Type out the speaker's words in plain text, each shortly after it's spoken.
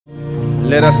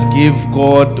Let us give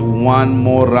God one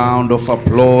more round of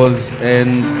applause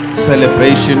and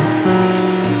celebration.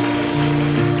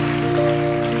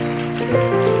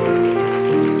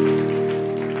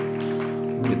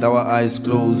 With our eyes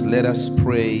closed, let us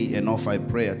pray and offer a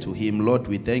prayer to Him. Lord,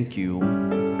 we thank you.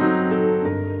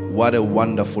 What a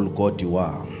wonderful God you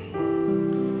are.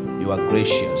 You are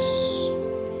gracious.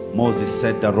 Moses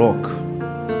said the rock,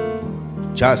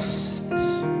 just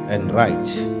and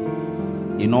right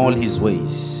in all his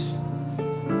ways,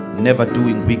 never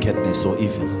doing wickedness or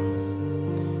evil.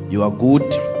 You are good,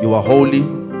 you are holy.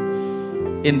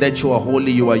 In that you are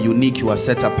holy, you are unique, you are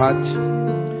set apart.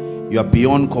 You are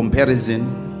beyond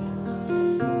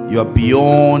comparison. You are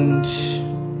beyond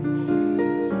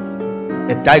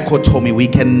a dichotomy. We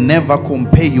can never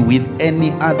compare you with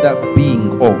any other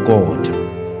being or God.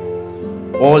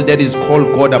 All that is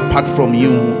called God apart from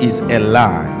you is a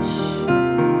lie.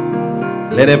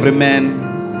 Let every man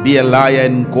be a liar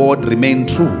and God remain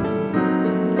true.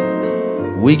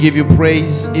 We give you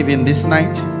praise even this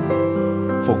night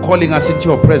for calling us into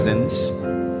your presence,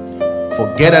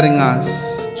 for gathering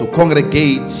us to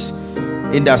congregate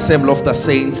in the assembly of the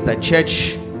saints, the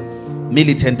church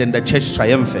militant and the church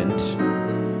triumphant.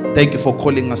 Thank you for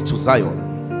calling us to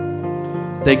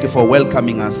Zion. Thank you for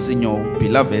welcoming us in your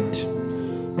beloved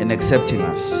and accepting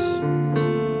us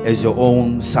as your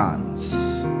own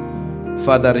sons.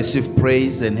 Father, receive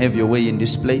praise and have your way in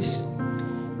this place.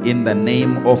 In the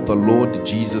name of the Lord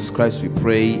Jesus Christ we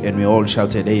pray, and we all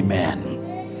shouted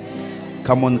amen.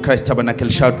 Come on, Christ Tabernacle,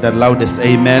 shout the loudest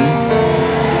amen.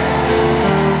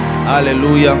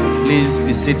 Hallelujah. Please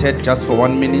be seated just for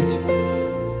 1 minute.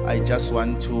 I just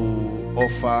want to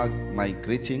offer my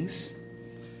greetings.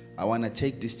 I want to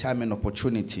take this time and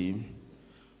opportunity,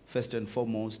 first and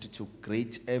foremost, to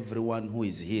greet everyone who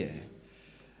is here.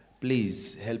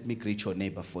 Please help me greet your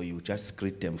neighbor for you. Just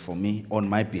greet them for me on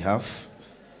my behalf.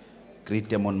 Greet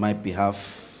them on my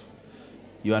behalf.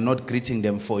 You are not greeting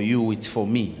them for you, it's for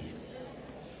me.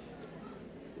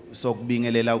 So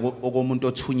kubingelela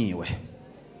okomuntu othunyiwe.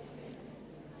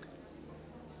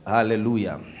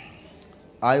 Hallelujah.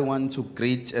 I want to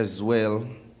greet as well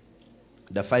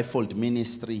the fivefold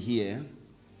ministry here,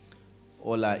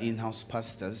 all our in-house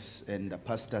pastors and the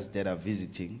pastors that are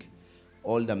visiting.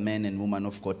 All the men and women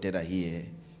of God that are here,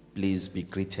 please be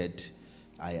greeted.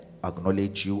 I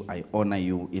acknowledge you, I honor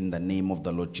you in the name of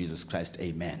the Lord Jesus Christ.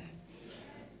 Amen.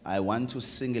 I want to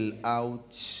single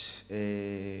out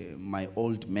my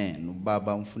old man,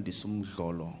 Baba Mfundisi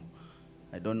Umdlolo.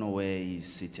 I don't know where he's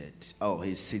seated. Oh,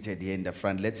 he's seated here in the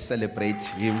front. Let's celebrate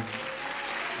him.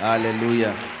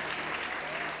 Hallelujah.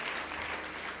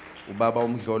 Ubaba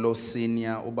Umdlolo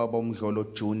Senior, Ubaba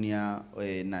Umdlolo Junior,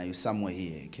 now you somewhere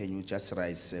here. Can you just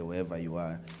rise wherever you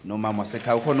are? No, Mama, say,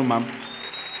 no, Mama.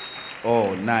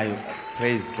 Oh, now,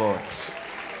 praise God.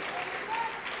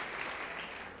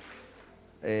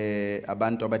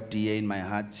 Abantu abadiye in my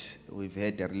heart, we've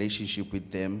had a relationship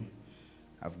with them.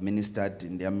 I've ministered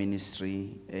in their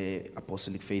ministry,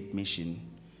 Apostolic Faith Mission.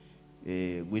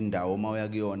 Kwindawo mawuya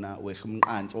kuyona wehla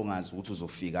umqansi ongazi ukuthi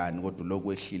uzofikani kodwa lokho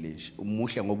wehlile nje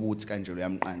umuhle ngoba uthi kanje lo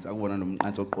yamqansi akubona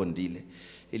nomqansi oqondile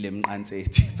ile mqansi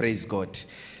ethi praise God.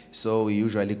 So we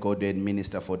usually go there and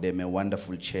minister for them, a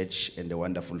wonderful church and a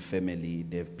wonderful family.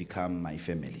 They've become my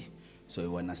family. So we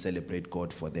want to celebrate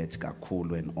God for that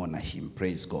kakhulu and honor him.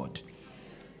 Praise God.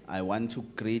 I want to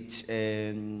greet,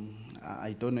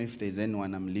 I don't know if there's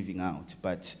anyone I'm leaving out,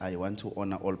 but I want to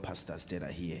honor all pastors that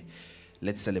are here.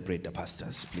 Let's celebrate the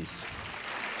pastors, please.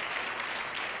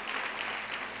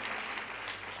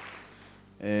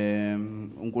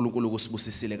 uNkulunkulu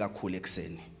kusibusisile kakhulu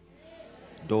ekseni.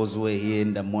 Those who are here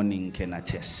in the morning can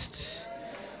attest.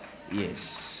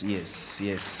 Yes, yes,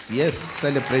 yes, yes.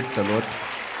 Celebrate the Lord.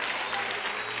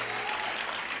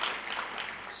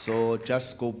 So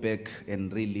just go back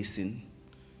and re-listen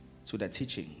to the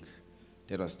teaching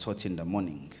that was taught in the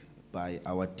morning by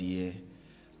our dear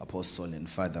Apostle and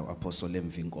Father, Apostle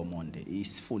Mvinko Monde.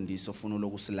 Isifundiso ufuna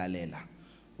ukusilalela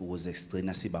ukuze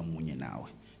sigcina siba munye nawe.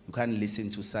 You can't listen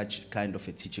to such kind of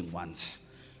a teaching once.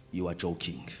 You are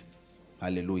joking.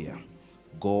 Hallelujah.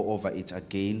 Go over it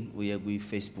again. We are going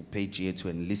Facebook page here to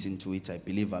and listen to it. I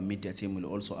believe our media team will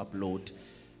also upload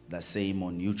the same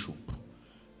on YouTube.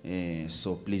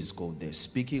 So please go there.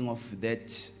 Speaking of that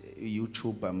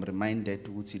YouTube, I'm reminded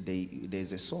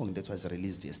there's a song that was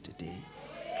released yesterday.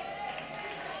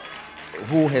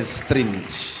 Who has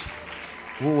streamed?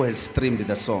 Who has streamed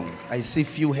the song? I see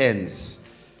few hands.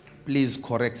 Please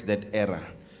correct that error.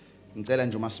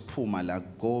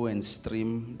 Go and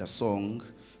stream the song.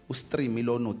 Stream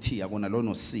ilono T, akona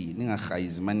lono C.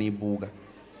 Ningahayizi manibuka.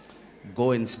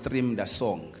 Go and stream the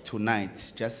song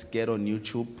tonight. Just get on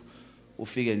YouTube.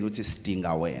 Ufike nje uthi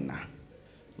sidinga wena.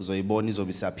 Uzoyibona izobe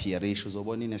isappearisha.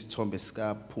 Uzobona inesithombe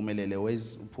sika Phumelele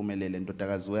wezi uPhumelele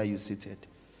ndodakazi where you seated.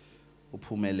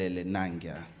 uPhumelele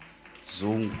Nangya.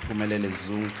 Zungu Phumelele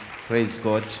Zungu. Praise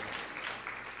God.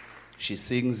 She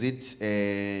sings it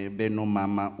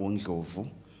benomama uNdlovu.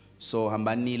 So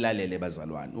hambani ilalele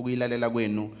bazalwane. Ukuyilalela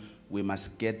kwenu we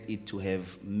must get it to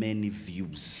have many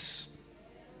views.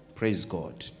 Praise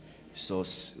God. So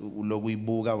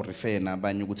ulokuyibuka urefer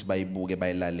nabanye ukuthi bayibuke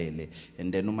bayilalele,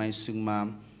 and then uma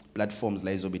isukuma platforms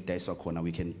la izobidayiswa khona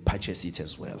we can purchase it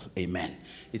as well. Amen.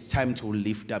 It's time to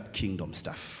lift up kingdom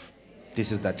stuff.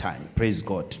 This is the time. Praise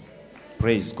God.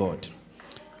 Praise God.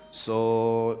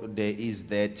 So there is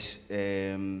that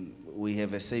we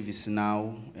have a service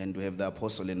now and we have the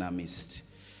apostle in our midst.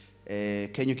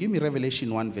 Can you give me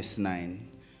Revelation 1 verse 9?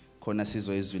 Khona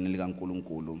sizwe izwini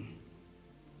likaNkulunkulu.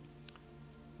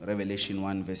 Revelation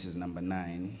 1 verses number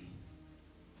 9.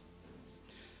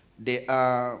 There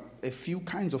are a few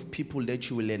kinds of people that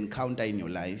you will encounter in your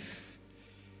life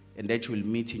and that you will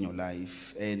meet in your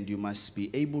life, and you must be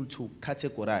able to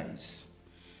categorize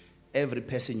every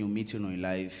person you meet in your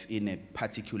life in a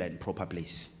particular and proper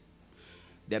place.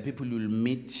 There are people you will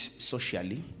meet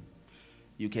socially.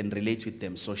 You can relate with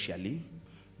them socially,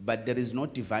 but there is no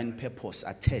divine purpose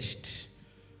attached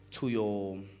to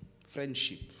your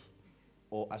friendship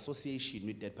or association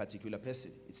with that particular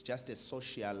person. It's just a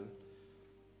social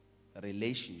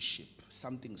relationship,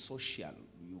 something social.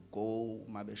 You go,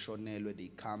 where they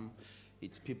come.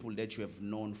 It's people that you have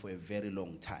known for a very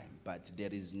long time, but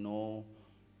there is no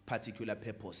particular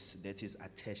purpose that is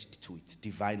attached to it,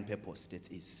 divine purpose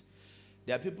that is.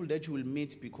 There are people that you will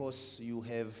meet because you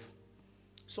have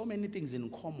so many things in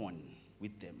common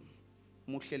with them.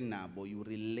 You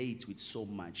relate with so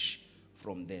much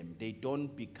from them. They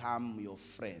don't become your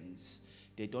friends.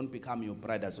 They don't become your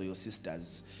brothers or your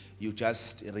sisters. You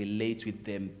just relate with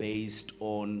them based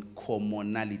on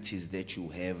commonalities that you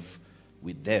have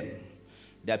with them.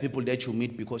 There are people that you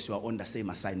meet because you are on the same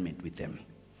assignment with them.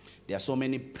 There are so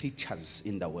many preachers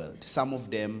in the world. Some of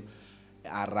them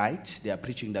are right. They are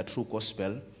preaching the true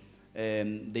gospel.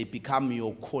 They become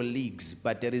your colleagues,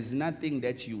 but there is nothing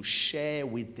that you share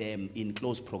with them in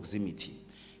close proximity.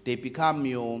 They become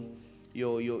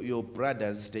your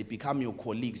brothers. They become your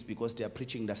colleagues because they are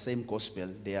preaching the same gospel.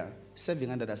 They are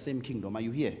serving under the same kingdom. Are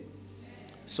you here?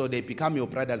 So they become your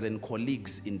brothers and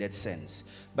colleagues in that sense.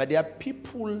 But there are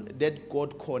people that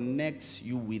God connects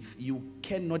you with. You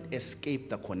cannot escape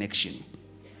the connection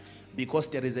because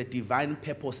there is a divine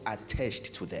purpose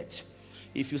attached to that.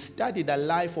 If you study the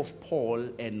life of Paul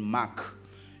and Mark,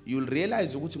 you'll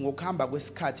realize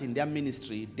that in their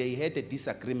ministry, they had a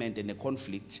disagreement and a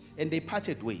conflict, and they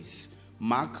parted ways.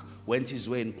 Mark went his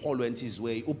way and Paul went his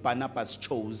way. Barnabas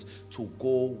chose to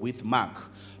go with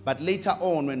Mark. But later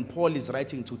on, when Paul is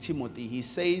writing to Timothy, he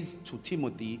says to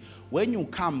Timothy, when you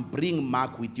come, bring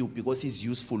Mark with you because he's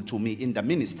useful to me in the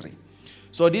ministry.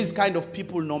 So these kind of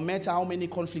people, no matter how many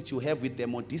conflicts you have with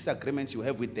them or disagreements you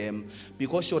have with them,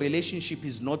 because your relationship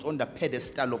is not on the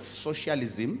pedestal of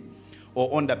socialism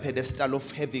or on the pedestal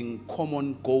of having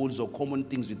common goals or common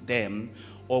things with them,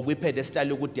 or we pedestal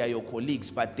look they are your colleagues,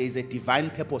 but there's a divine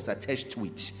purpose attached to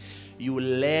it. You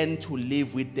learn to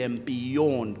live with them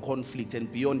beyond conflict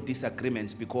and beyond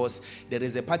disagreements, because there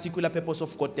is a particular purpose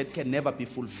of God that can never be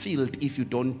fulfilled if you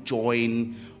don't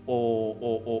join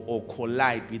or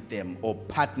collide with them or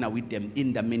partner with them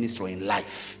in the ministry or in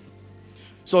life.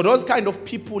 So those kind of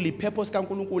people, the purpose can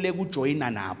join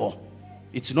nabo.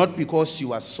 It's not because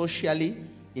you are socially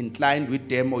inclined with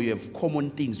them or you have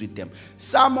common things with them.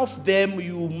 Some of them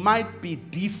you might be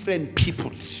different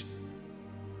people.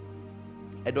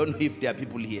 I don't know if there are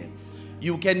people here.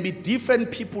 You can be different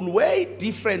people, way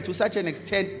different to such an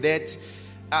extent that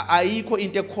you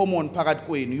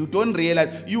don't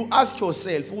realize. You ask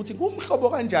yourself, we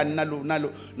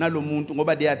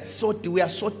are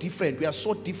so different. We are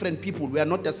so different people. We are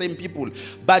not the same people.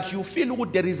 But you feel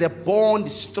there is a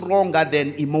bond stronger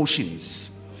than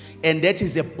emotions. And that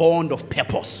is a bond of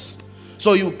purpose.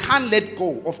 So you can't let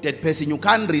go of that person. You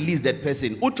can't release that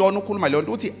person.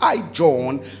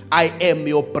 John, I am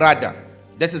your brother.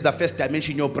 This is the first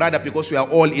dimension, your brother, because we are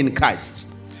all in Christ.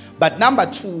 But number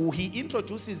two, he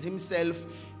introduces himself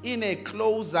in a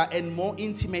closer and more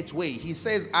intimate way. He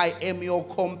says, I am your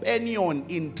companion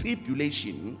in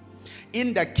tribulation,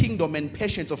 in the kingdom and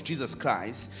patience of Jesus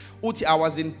Christ. I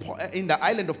was in the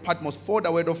island of Patmos for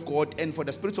the word of God and for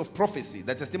the spirit of prophecy,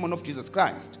 the testimony of Jesus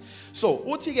Christ. So,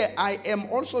 I am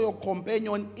also your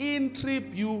companion in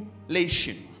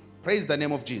tribulation. Praise the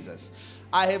name of Jesus.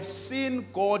 I have seen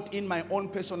God in my own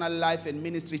personal life and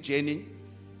ministry journey.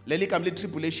 Leli kamli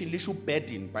tribulation, lishu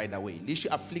burden, by the way. Lishu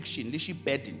affliction, lishu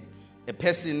burden. A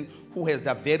person who has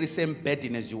the very same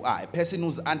burden as you are. A person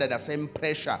who's under the same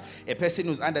pressure. A person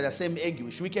who's under the same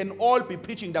anguish. We can all be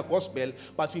preaching the gospel,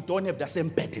 but we don't have the same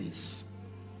burdens.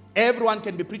 Everyone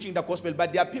can be preaching the gospel,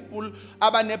 but there are people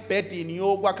abane burden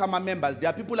yo kwakama members. There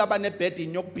are people abane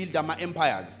burden yo build ama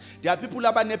empires. There are people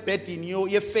abane burden yo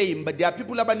ye fame, but there are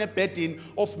people abane burden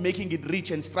of making it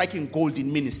rich and striking gold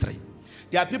in ministry.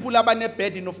 There are people who have a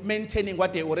burden of maintaining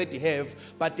what they already have,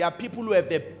 but there are people who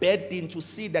have a burden to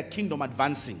see the kingdom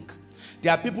advancing.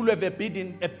 There are people who have a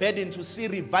burden to see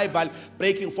revival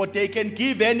breaking forth. They can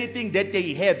give anything that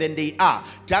they have and they are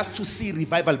just to see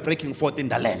revival breaking forth in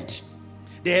the land.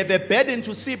 They have a burden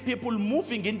to see people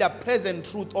moving in the present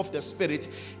truth of the Spirit.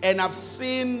 And I've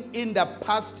seen in the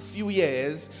past few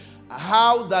years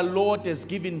how the Lord has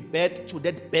given birth to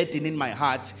that burden in my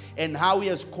heart, and how He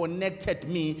has connected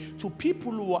me to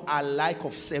people who are like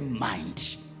of same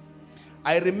mind.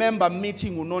 I remember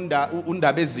meeting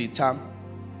Undabezita,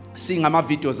 seeing my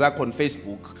videos on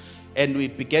Facebook, and we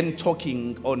began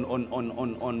talking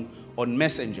on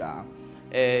Messenger.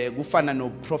 Gufana no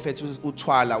prophet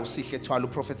Utwala, Usihle Twala,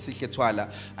 prophet Sihle Twala.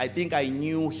 I think I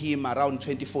knew him around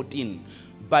 2014,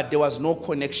 but there was no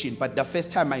connection. But the first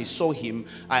time I saw him,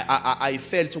 I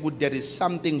felt there is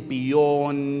something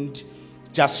beyond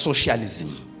just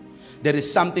socialism. There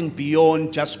is something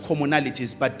beyond just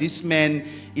commonalities. But this man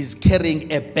is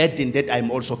carrying a burden that I'm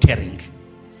also carrying.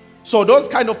 So those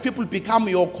kind of people become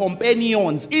your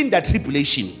companions in the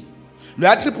tribulation.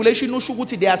 The tribulation,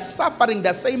 they are suffering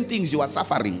the same things you are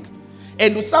suffering.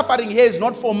 And the suffering here is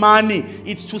not for money,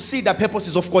 it's to see the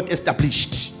purposes of God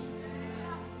established.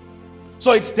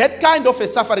 So it's that kind of a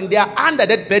suffering. They are under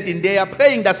that burden. They are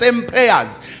praying the same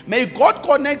prayers. May God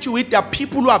connect you with the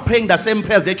people who are praying the same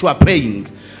prayers that you are praying.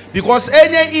 Because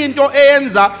any into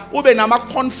enza ube nama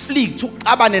conflict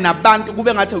abane nabantu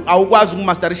kube ngathi awukwazi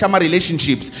ukumasterisha ama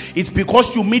relationships. It's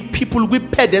because you meet people with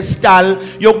pedestal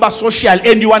yokuba social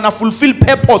and you wanna fulfill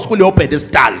purpose kuleyo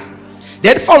pedestal.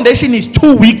 That foundation is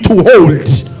too weak to hold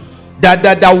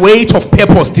the weight of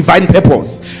purpose, divine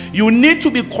purpose. You need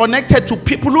to be connected to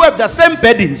people who have the same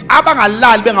burdens.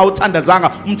 Abangalali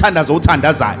bengawuthandazanga umthandazo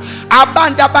uthandazayo.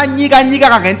 Abantu abanyika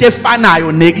nyika ngento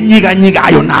efanayo nenyika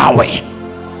nyikayo nawe.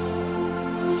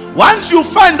 Once you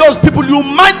find those people, you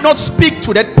might not speak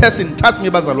to that person. Trust me,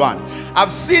 Bazalwan. I've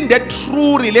seen that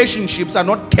true relationships are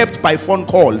not kept by phone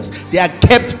calls. They are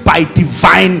kept by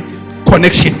divine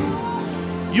connection.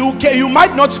 You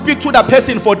might not speak to the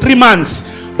person for 3 months,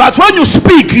 but when you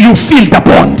speak, you feel the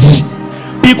bond.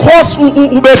 Because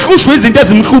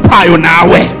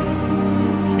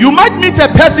you might meet a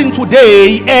person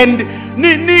today and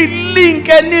link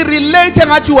and relate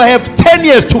that you have 10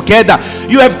 years together.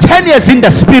 You have 10 years in the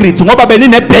spirit. So when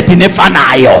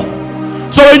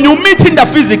you meet in the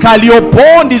physical, your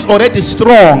bond is already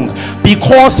strong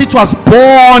because it was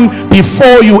born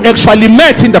before you actually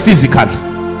met in the physical.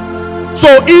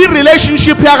 So in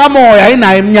relationship,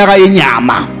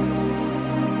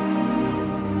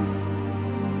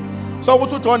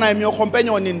 so John, I'm your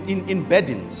companion in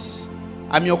burdens.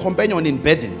 I'm your companion in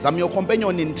burdens. I'm your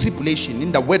companion in tribulation,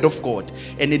 in the word of God,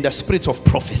 and in the spirit of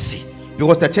prophecy.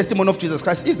 Because the testimony of Jesus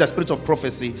Christ is the spirit of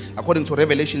prophecy, according to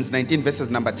Revelations 19, verses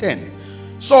number 10.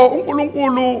 So,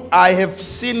 I have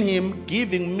seen him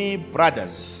giving me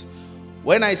brothers.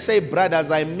 When I say brothers,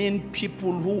 I mean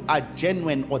people who are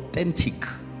genuine, authentic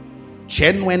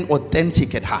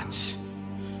at heart.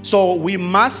 So we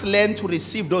must learn to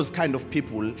receive those kind of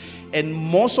people. And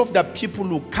most of the people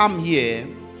who come here,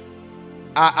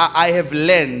 I have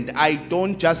learned, I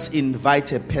don't just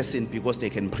invite a person because they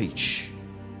can preach.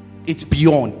 It's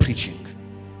beyond preaching.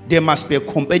 There must be a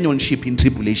companionship in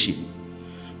tribulation.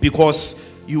 Because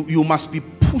you must be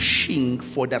pushing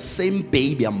for the same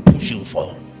baby I'm pushing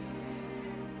for.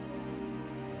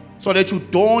 So that you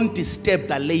don't disturb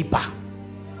the labor.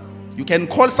 You can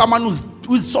call someone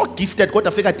who's so gifted,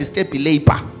 God figure disturb the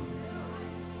labor.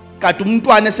 Kati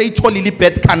umntwana seyitholile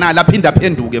ibirth canal aphinda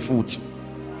phenduke futhi.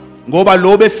 Ngoba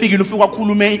lo befikile ufika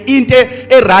khulume into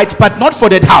right, but not for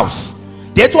that house.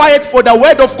 That's why it's for the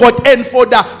word of God and for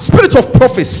the spirit of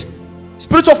prophecy.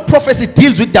 Spirit of prophecy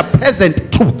deals with the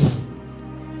present truth.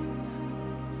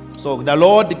 So the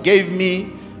Lord gave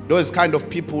me those kind of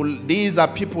people. These are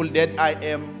people that I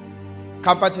am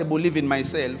comfortable leaving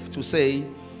myself to say,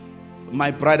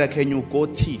 my brother, can you go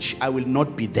teach? I will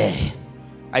not be there.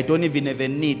 I don't even have a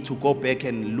need to go back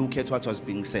and look at what was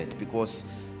being said, because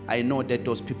I know that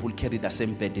those people carry the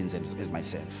same burdens as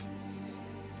myself.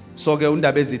 So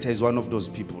Undabezita is one of those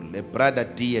people, a brother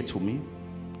dear to me,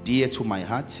 dear to my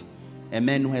heart, a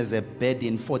man who has a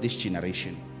burden for this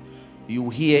generation. You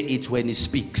hear it when he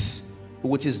speaks,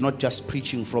 which is not just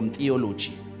preaching from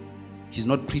theology. He's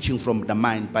not preaching from the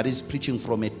mind, but he's preaching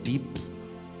from a deep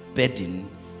burden,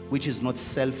 which is not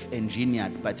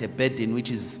self-engineered, but a burden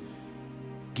which is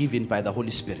given by the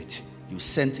Holy Spirit. You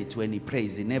sense it when he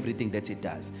prays in everything that he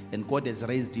does. And God has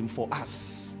raised him for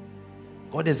us.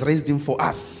 God has raised him for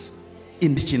us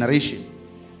in this generation.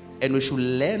 And we should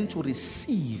learn to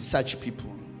receive such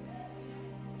people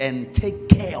and take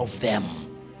care of them,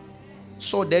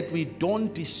 so that we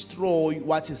don't destroy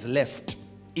what is left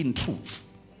in truth,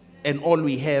 and all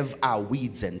we have are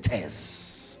weeds and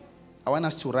tares. I want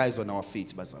us to rise on our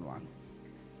feet, Bazalwan.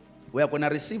 We are going to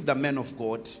receive the man of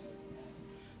God,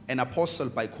 an apostle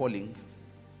by calling,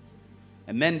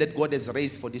 a man that God has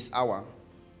raised for this hour,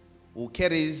 who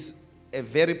carries a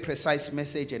very precise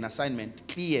message and assignment,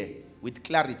 clear, with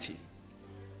clarity.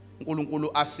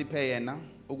 uNkulunkulu asiphe yena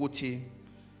ukuthi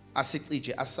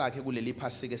asicije asakhe kuleli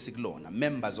phasike sikulona,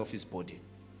 members of his body,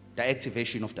 the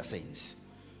activation of the saints.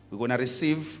 We're going to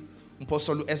receive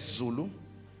Apostle Zulu,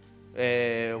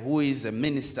 who is a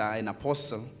minister, an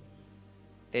apostle.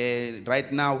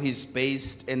 Right now he's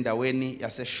based endaweni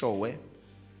yaseshowe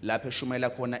lapho eshumayela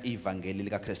khona ivangeli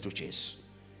lika Kristu Jesu.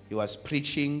 He was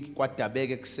preaching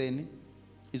kwaDabeke ekseni,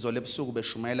 izolo ebusuku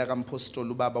beshumayela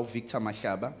kaMpostoli ubaba uVictor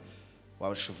Mahlaba.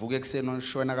 Washuvuka ekseni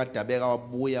onshona kaDabeka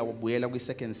wabuyela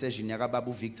kwi-second session yakababa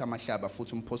uVictor Mahlaba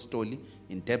futhi umpostoli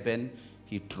in Durban.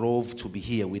 He drove to be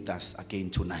here with us again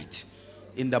tonight.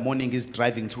 In the morning he's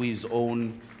driving to his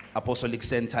own apostolic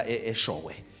center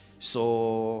eShowe.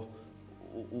 So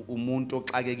umuntu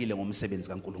oxakekile ngomsebenzi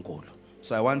kaNkulunkulu.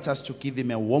 So I want us to give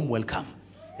him a warm welcome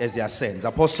as he ascends.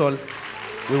 Apostle,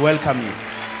 we welcome you.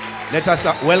 Let us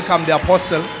welcome the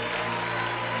apostle.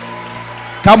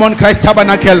 Come on, Christ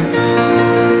Tabernacle.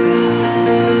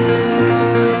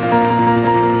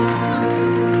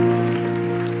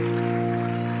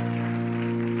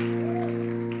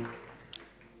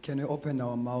 Can we open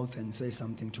our mouth and say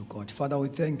something to God? Father, we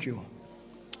thank you.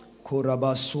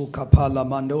 Kurabasuka pala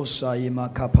mandosa ima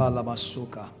kapala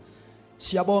basuka.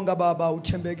 Siyabonga baba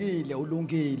uthembekile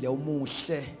ulungile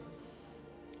umuhle.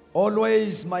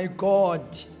 Always, my God,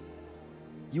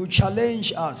 you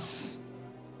challenge us.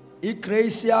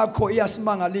 Igrace yakho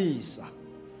iyasimangalisa.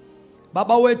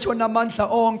 Baba wethu namandla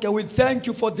onke, we thank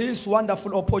you for this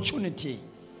wonderful opportunity.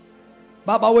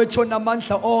 Baba wethu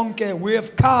namandla onke, we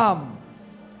have come.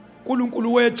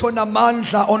 Nkulunkulu wethu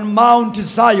namandla on Mount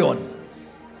Zion.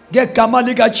 Ngegama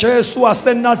lika Jesu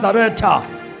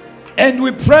waseNazaretha. And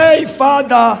we pray,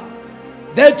 Father,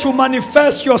 that you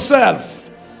manifest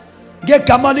yourself.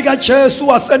 Ngegama lika Jesu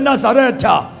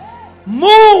waseNazaretha.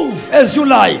 Move as you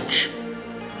like.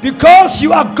 Because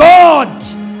you are God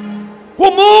who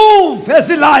move as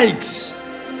he likes.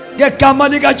 Ngegama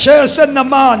lika Jesu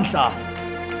namandla.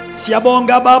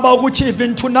 Siyabonga baba ukuthi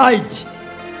even tonight,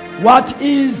 what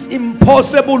is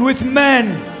impossible with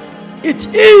men, it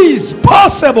is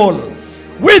possible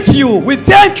with you. We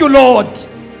thank you, Lord.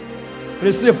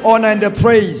 Receive honor and the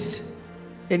praise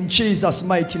in Jesus'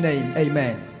 mighty name.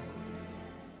 Amen.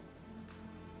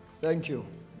 Thank you.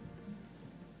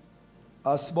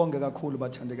 Asibonge kakhulu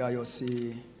bathandekayo,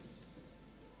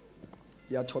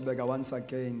 yathobeka once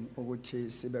again ukuthi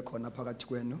sibe khona phakathi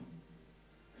kwenu.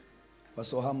 Was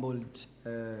so humbled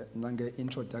nange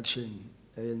introduction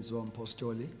eyenziwa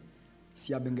umpostoli.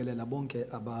 Siyabingelela bonke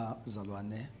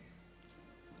abazalwane,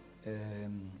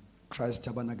 Christ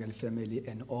Tabernacle family,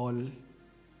 and all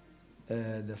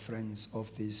the friends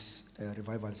of this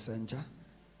revival center.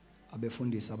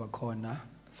 Abefundisi abakhona,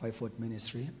 Fivefold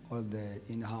Ministry, all the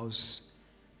in-house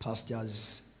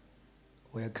pastors,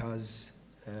 workers.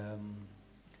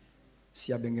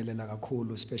 Siyabingelela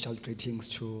kakhulu. Special greetings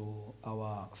to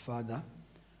our father,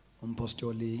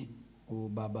 umpostoli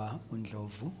ubaba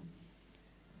uNdlovu.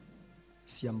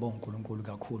 Siyambonga uNkulunkulu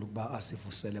kakhulu kuba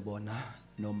asivusele bona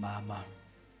nomama.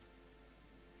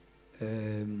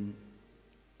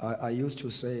 I used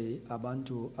to say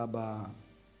abantu aba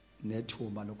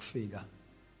nethuba lokufika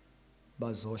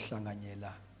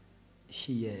bazohlanganyela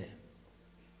here.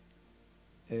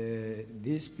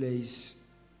 This place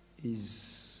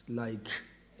is like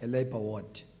a labor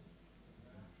ward.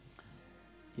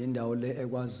 Indawo le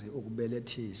ekwazi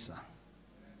ukubelethisa.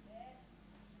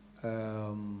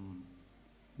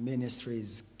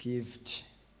 Ministries gift.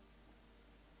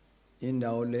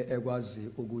 Indawo le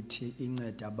ekwazi ukuthi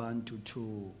incede abantu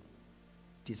to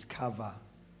discover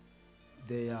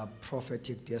their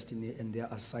prophetic destiny and their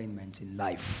assignments in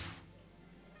life.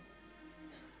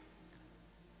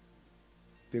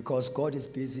 Because God is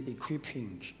busy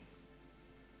equipping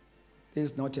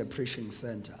This is not a preaching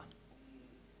center.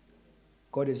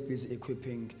 God is busy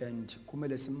equipping, and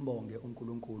kumele simbonge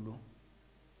uNkulunkulu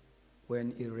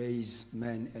when He raised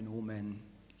men and women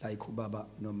like ubaba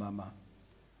no mama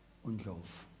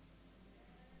uNdlovu.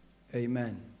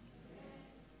 Amen.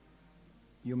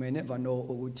 You may never know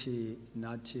ukuthi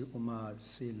nathi uma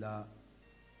sila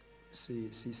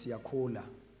siyakhula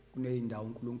kuneyindawo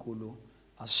uNkulunkulu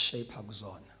ashape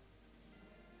kuzona.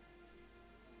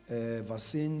 Ever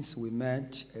since we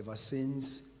met, ever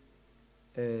since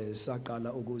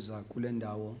saqala ukuza kule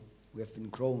ndawo, we have been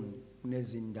grown.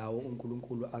 Kunezindawo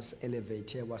uNkulunkulu as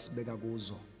elevate wasibeka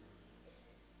kuzo.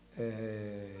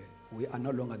 We are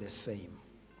no longer the same.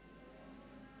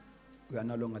 We are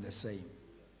no longer the same.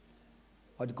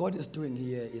 What God is doing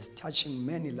here is touching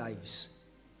many lives.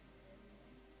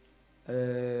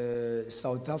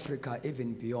 South Africa,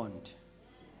 even beyond.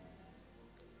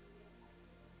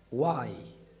 Why?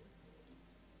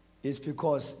 It's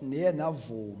because near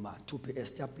Navuma to be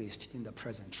established in the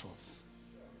present truth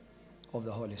of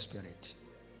the Holy Spirit.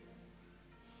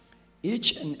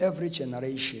 Each and every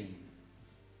generation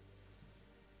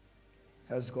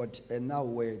has got a now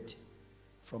word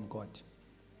from God.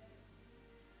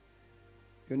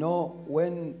 You know,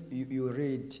 when you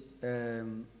read,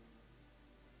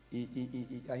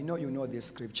 I know you know this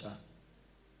scripture,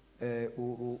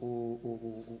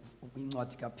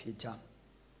 Peter,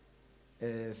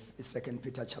 2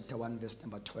 Peter chapter 1 verse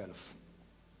number 12.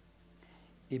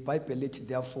 If I believe,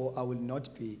 therefore, I will not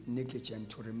be negligent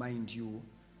to remind you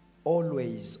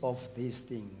always of these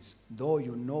things, though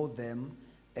you know them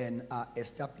and are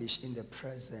established in the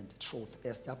present truth.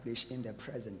 Established in the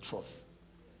present truth.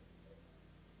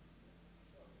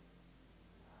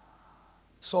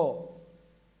 So,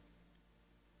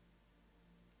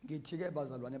 ngithike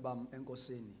bazalwane bami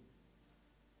enkosini,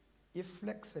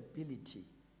 iflexibility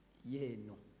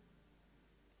yenu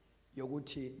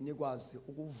yokuthi nikwazi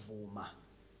ukuvuma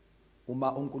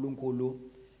uma uNkulunkulu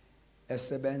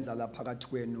esebenza la phakathi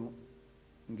kwenu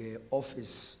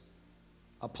nge-office,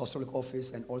 apostolic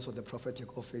office, and also the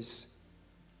prophetic office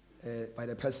by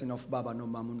the person of Baba no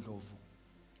Mama uNdlovu.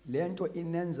 Lento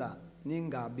inenza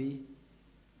ningabi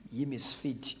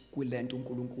yimisfit kulento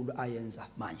uNkulunkulu ayenza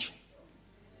manje.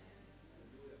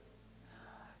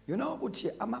 You know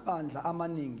ukuthi amabandla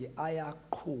amaningi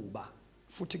ayaqhuba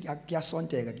futhi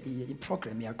kuyasonteka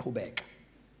iprogram iyaqhubeka.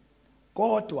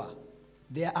 Kodwa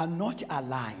they are not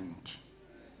aligned.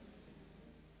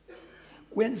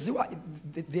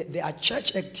 There are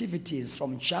church activities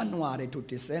from January to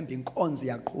December inkonzo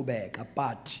iyaqhubeka,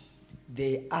 but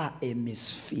they are a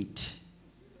misfit.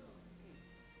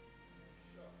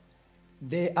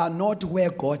 They are not where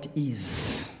God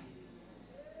is.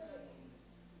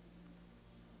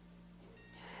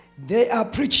 They are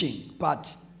preaching,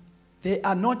 but they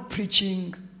are not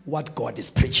preaching what God is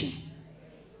preaching.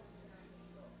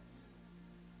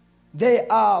 They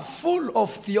are full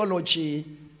of theology.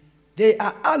 They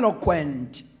are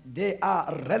eloquent. They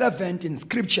are relevant in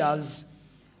scriptures,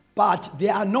 but they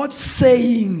are not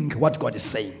saying what God is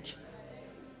saying.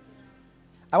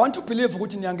 I want to believe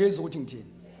ukuthi niyangezwa ukuthi ngithini.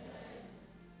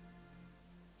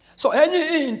 So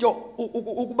enye into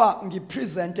ukuba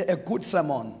ngipresent a good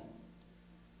sermon,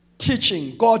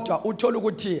 teaching kodwa uthola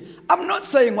ukuthi I'm not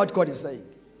saying what God is saying.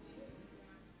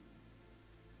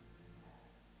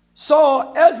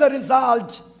 So as a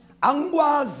result,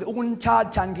 angikwazi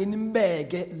ukunithatha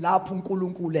nginibeke lapho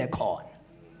uNkulunkulu ekhona.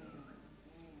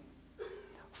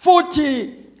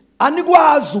 Futhi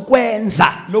anikwazi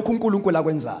ukwenza lokhu uNkulunkulu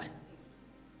akwenzayo.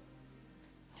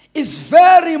 It's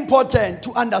very important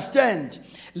to understand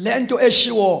lento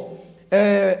eshiwo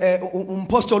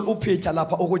umpostoli uPeter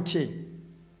lapha ukuthi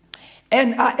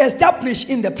and are established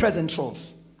in the present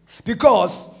truth,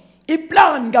 because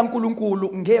iplan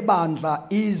kaNkulunkulu ngebandla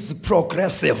is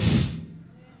progressive.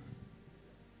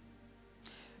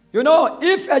 You know,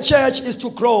 if a church is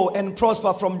to grow and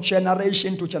prosper from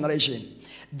generation to generation,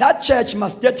 that church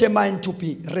must determine to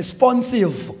be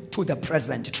responsive to the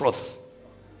present truth.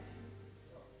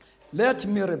 Let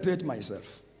me repeat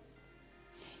myself.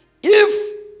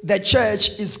 If the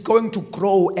church is going to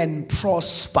grow and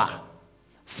prosper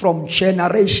from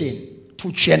generation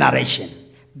to generation,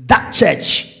 that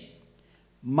church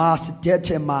must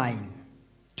determine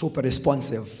to be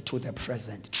responsive to the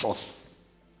present truth.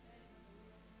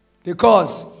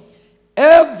 Because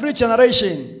every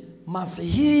generation must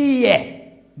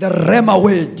hear the rhema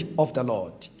word of the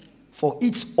Lord for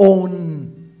its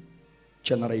own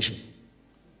generation.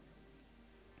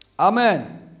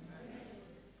 Amen.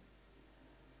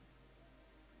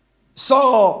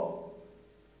 So,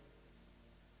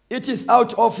 it is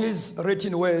out of his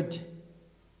written word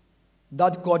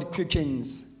that God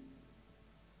quickens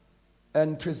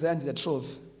and presents the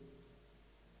truth,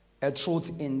 a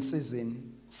truth in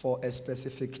season for a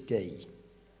specific day.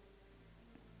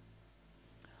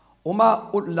 Uma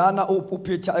lana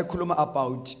uPeter ekhuluma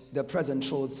about the present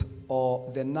truth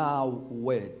or the now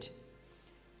word,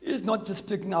 he's not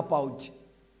speaking about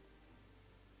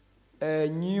a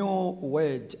new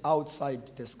word outside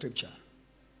the scripture.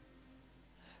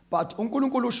 But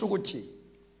uNkulunkulu usho ukuthi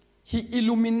he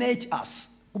illuminates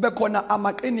us. Kube khona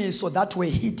amaqiniso that were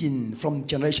hidden from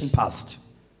generation past.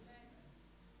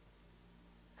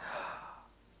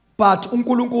 But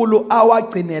uNkulunkulu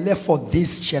awagcinele for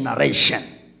this generation.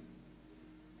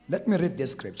 Let me read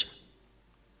this scripture.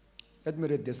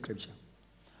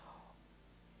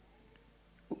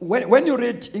 When you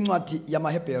read incwadi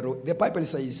yamaHebheru, the Bible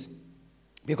says,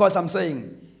 because I'm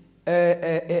saying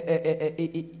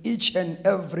each and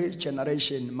every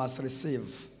generation must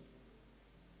receive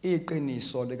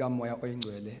iqiniso likamoya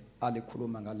oyingcwele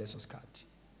alikhuluma ngaleso sikhathi.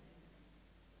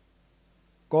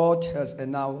 God has a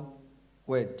now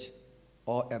word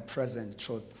or a present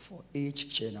truth for each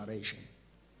generation.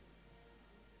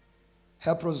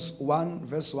 Hebrews 1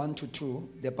 verse 1 to 2,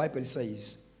 the Bible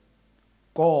says,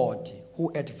 God,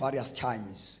 who at various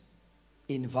times,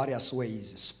 in various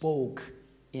ways, spoke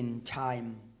in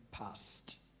time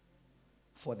past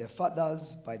for the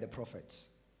fathers by the prophets.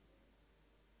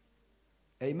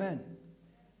 Amen.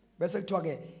 Bese kuthiwa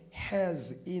ke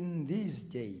has in these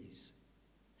days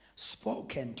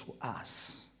spoken to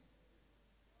us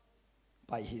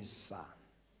by his son.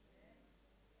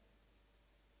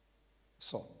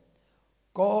 So,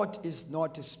 God is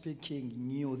not speaking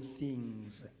new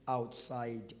things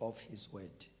outside of his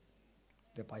word,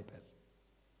 the Bible.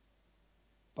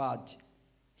 But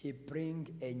he brings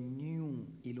a new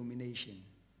illumination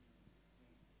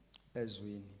as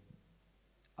we.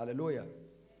 Hallelujah.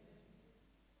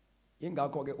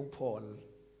 Ingakho ke uPaul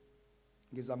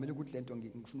ngizamile ukuthi lento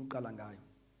ngifuna uqala ngayo.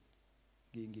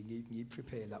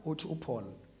 Ngiyiprepare uthi uPaul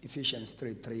Ephesians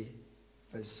 3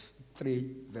 verse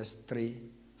 3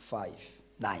 5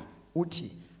 9 uthi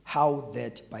how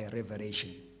that by revelation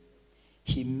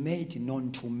he made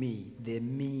known to me the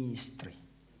mystery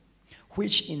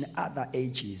which in other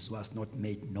ages was not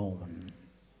made known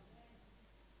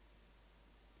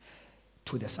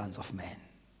to the sons of men.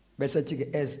 As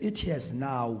it has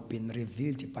now been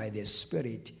revealed by the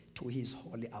Spirit to his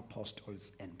holy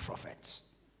apostles and prophets.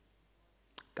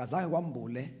 Kazange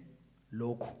kwambule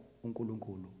lokhu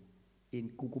uNkulunkulu in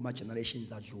kuma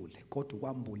generations adlule kodwa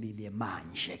kwambulile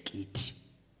manje kithi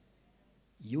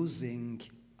using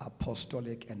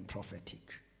apostolic and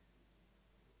prophetic.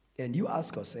 And you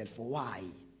ask yourself, why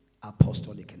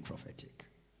apostolic and prophetic?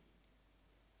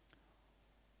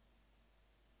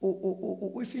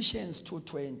 Ephesians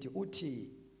 2:20 uthi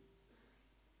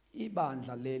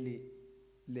ibandla leli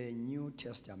le New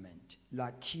Testament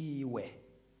lakhiwe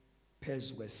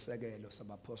phezu kwesekelo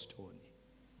sabapostoli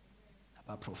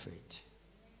nabaprofeti.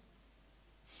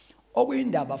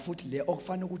 Okuyindaba futhi le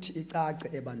okufanele ukuthi icace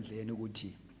ebandleni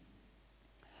ukuthi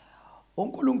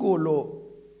uNkulunkulu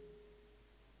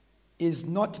is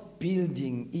not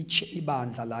building each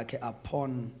ibandla lakhe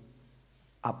upon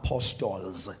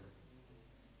apostles.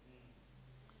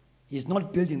 He's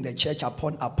not building the church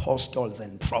upon apostles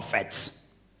and prophets.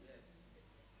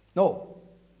 No.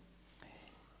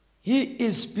 He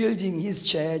is building his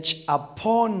church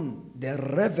upon the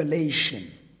revelation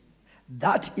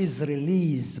that is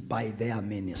released by their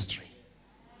ministry.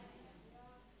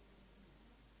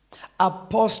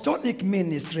 Apostolic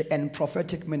ministry and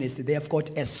prophetic ministry, they have got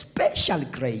a special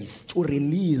grace to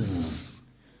release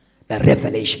the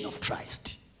revelation of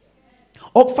Christ.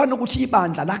 Okufana ukuthi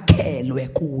ibandla lakhelwe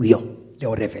kuyo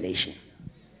leyo revelation.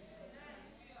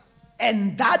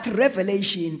 And that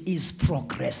revelation is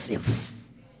progressive.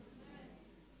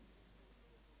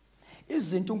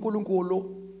 Izinto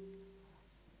uNkulunkulu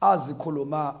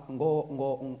azikhuluma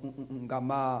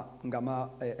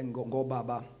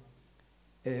ngobaba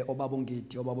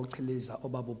obabongidi obabochiliza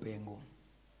obabubhengu,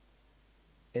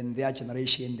 and their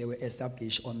generation they were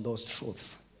established on those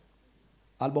truths.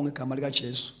 Albonge igama lika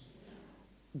Jesu.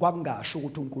 Kwakungasho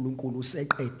ukuthi uNkulunkulu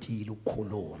useqedile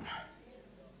ukukhuluma.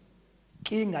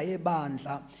 Kinga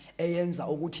yebandla eyenza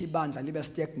ukuthi ibandla libe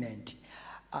stagnant.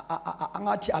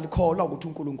 Angathi alikholwa ukuthi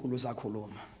uNkulunkulu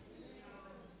usakhuluma.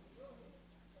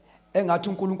 Engathi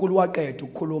uNkulunkulu waqeda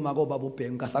ukukhuluma kobaba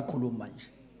ubhengu kasakhuluma manje.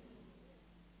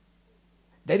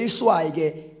 That is why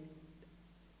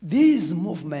these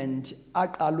movement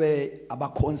aqalwe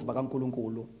abakhonzi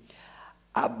bakaNkulunkulu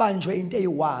abanjwe into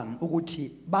eyi1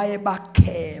 ukuthi baye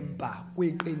bakhemba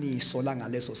kwiqiniso la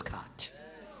ngaleso sikhathi.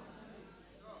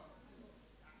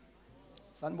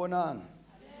 Sanibonani.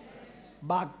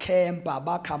 Bakhempa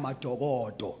bakha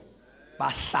amadokodo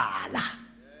bahlala.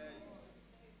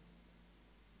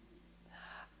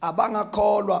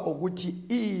 Abangakholwa ukuthi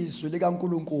izwi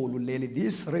likaNkulunkulu leli,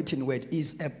 this written word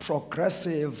is a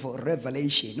progressive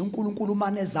revelation. uNkulunkulu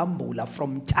mane zambula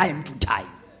from time to time.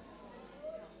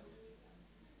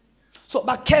 So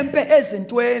bakhempe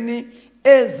ezintweni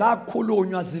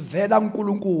ezakhulunywa zivela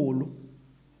kuNkulunkulu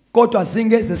kodwa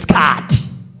zingeze isikhathi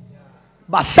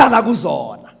bahlala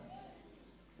kuzona.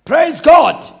 Praise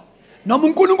God. Noma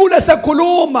uNkulunkulu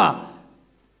esekhuluma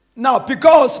now,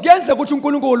 because kuyenza ukuthi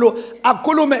uNkulunkulu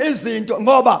akhulume izinto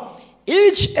ngoba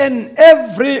each and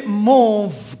every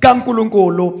move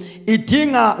kaNkulunkulu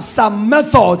idinga some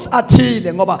methods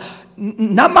athile ngoba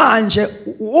namanje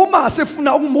uma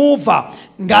sifuna ukumove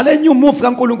ngale new move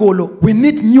kaNkulunkulu, we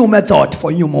need new method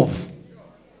for new move.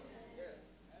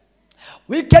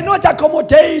 We cannot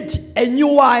accommodate a new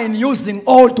wine using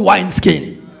old wine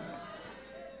skin.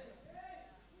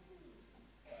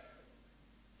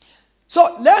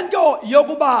 So lento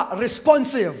yokuba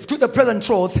responsive to the present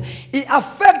truth, it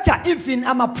affects even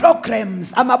our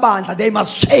programs, amabandla, they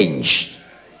must change.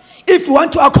 If you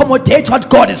want to accommodate what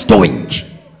God is doing,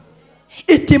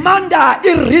 it demands a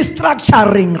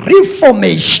restructuring,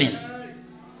 reformation.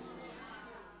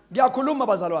 Ngiyakhuluma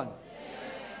bazalwane.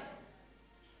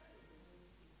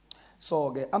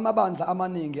 So ke amabandla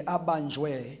amaningi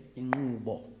abanjwe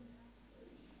inqubo.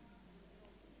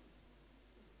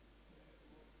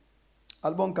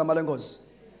 Albon igama lenkosi.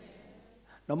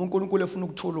 Noma uNkulunkulu efuna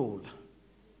ukuthulula.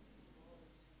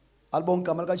 Albon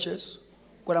igama likaJesu.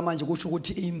 Kodwa manje kusho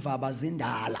ukuthi imvaba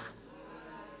zindala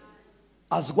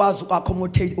azikwazi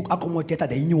uku-accommodate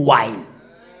the new wine.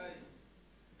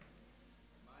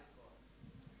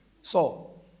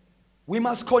 So we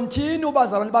must continue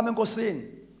bazalwane bami enkosini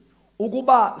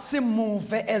ukuba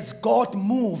simove as God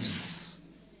moves.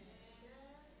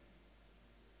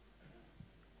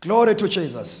 Glory to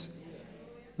Jesus.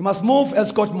 We must move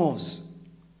as God moves.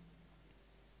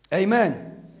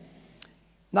 Amen.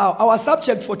 Now, our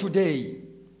subject for today,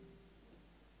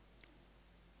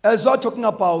 as we're talking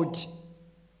about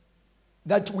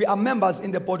that we are members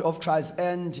in the body of Christ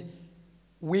and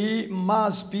we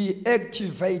must be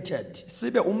activated.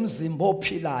 Sibe umzimba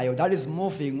ophilayo, that is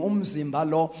moving, umzimba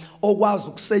lo okwazi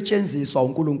ukusetshenziswa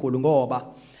uNkulunkulu ngoba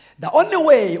the only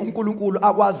way uNkulunkulu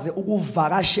akwazi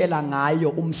ukuvakashela ngayo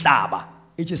umhlaba,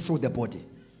 it is through the body.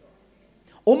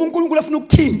 uNkulunkulu efuna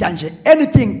ukuthinta nje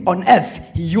anything on earth,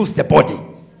 he used the body,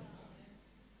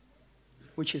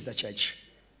 which is the church.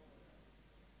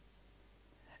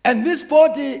 And this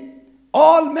body,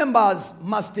 all members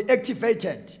must be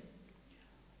activated.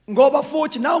 Ngoba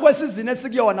futhi nawo kwesizini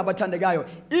esikuyona abathandekayo,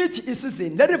 each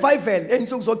isizini le revival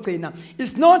ensuku zogcina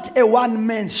is not a one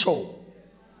man show.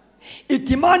 It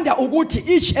demands ukuthi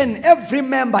each and every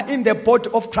member in the body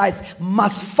of Christ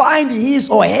must find his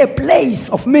or her place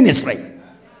of ministry.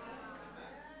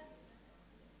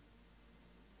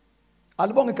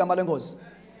 Alibonga igama lenkosi.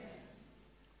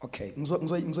 Okay,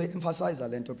 ngizoy emphasize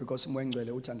lento because umoya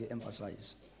ngcwele uthi ange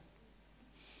emphasize.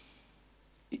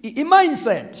 I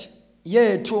mindset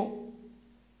yethu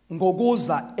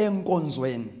ngokuza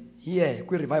enkonzweni here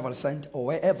kwi revival center or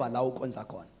wherever la ukonza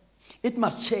khona, it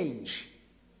must change.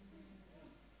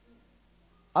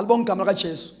 Alibonga igama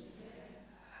likaJesu.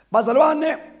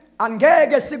 Bazalwane,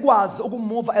 angeke sikwazi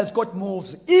ukumove as God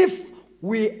moves if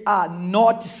we are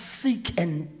not sick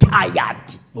and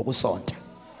tired ngokusonta.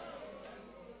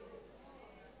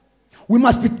 We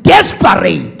must be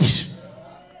desperate.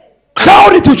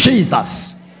 Glory to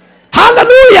Jesus.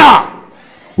 Hallelujah.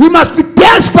 We must be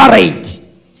desperate.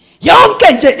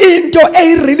 Yonke nje into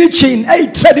a religion,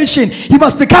 a tradition, you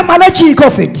must become allergic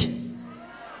of it.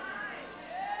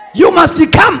 You must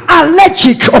become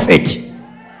allergic of it.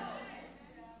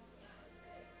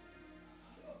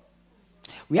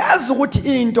 Uyazi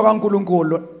ukuthi into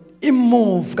kaNkulunkulu,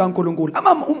 imove kaNkulunkulu,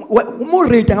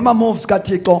 umuride ngama moves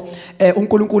kaThixo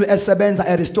uNkulunkulu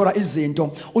esebenza restore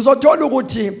izinto, uzothola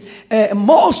ukuthi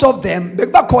most of them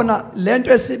bekuba khona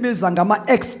lento esibiza ngama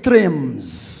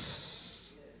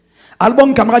extremes.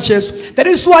 Albonga igama likaJesu. That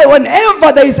is why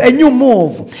whenever there is a new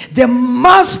move, there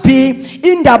must be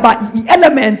indaba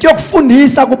element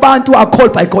yokufundisa kubantu are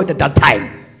called by God at that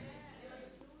time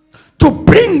to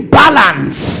bring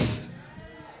balance.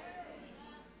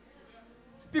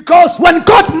 Because when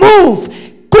God moves,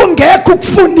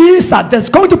 there's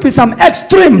going to be some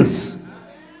extremes.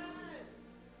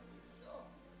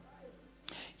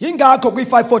 Yingakho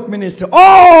kwi-5-fold ministry,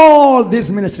 all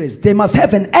these ministries, they must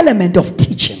have an element of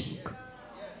teaching.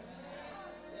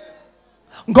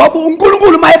 ngoba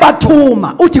uNkulunkulu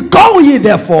mayebathuma uthi go ye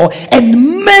therefore and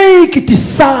make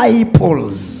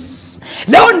disciples.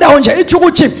 Leyo ndawo nje ithi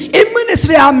ukuthi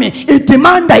iministry yami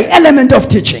idemanda i-element of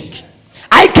teaching.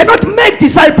 I cannot make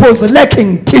disciples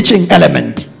lacking teaching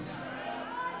element.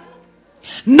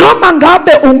 Noma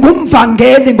ngabe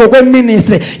ungumvangeli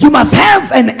ngokweministry, you must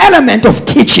have an element of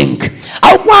teaching.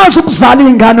 Awukwazi ukuzala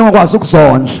ingane ongakwazi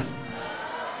ukuzondla.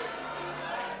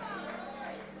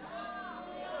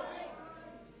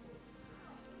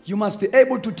 You must be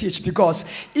able to teach, because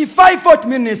if fivefold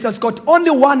ministry has got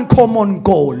only one common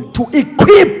goal, to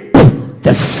equip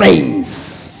the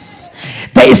saints.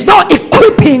 There is no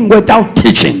equipping without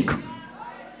teaching.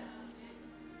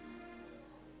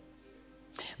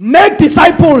 Make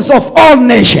disciples of all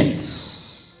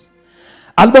nations.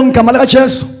 And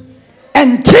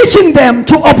teaching them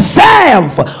to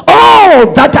observe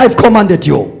all that I've commanded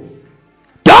you.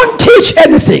 Don't teach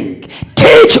anything.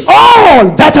 Teach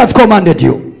all that I've commanded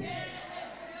you.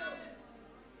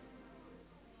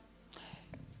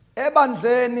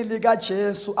 Ebandleni lika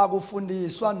Jesu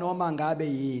akufundiswa noma ngabe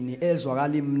yini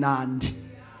ezwakala imnandi.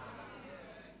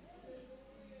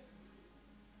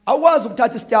 Awukwazi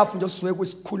ukuthatha istaff nje usiwe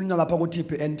kwisikhulunywa lapha ku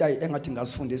TPN engathi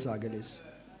ngasifundisa ke lesi.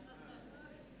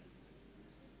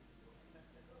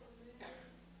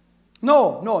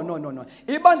 No.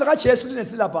 Ibandla kaJesu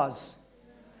linesyllabus.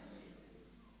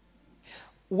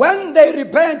 When they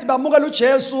repent bamukela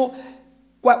uJesu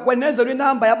kwenezelwe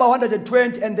inamba yaba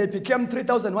 120 and they became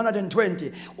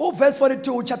 3,120. Verse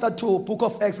 42 chapter 2 book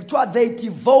of Acts, they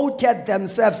devoted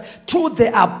themselves to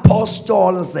the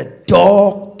apostles'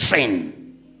 doctrine.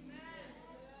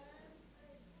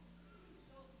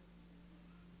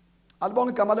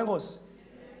 Alibonga igama lenkosi.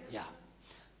 Yeah.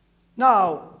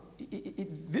 Now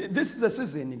this is a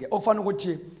season ke ofana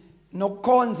ukuthi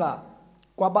nokukhonza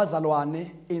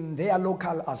kwabazalwane in their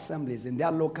local assemblies, in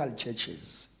their local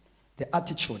churches. The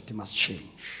attitude must change.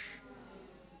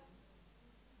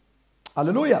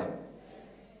 Hallelujah.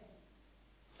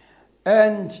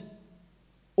 And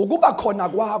ukuba khona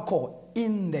kwakho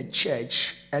in the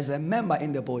church as a member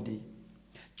in the body,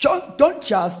 don't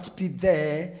just be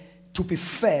there to be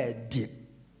fed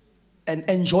and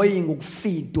enjoying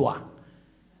ukufeedwa,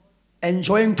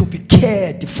 enjoying to be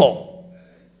cared for.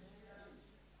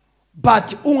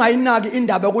 But ungayinaki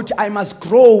indaba ukuthi I must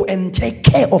grow and take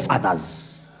care of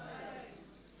others.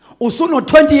 Usuno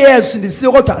 20 years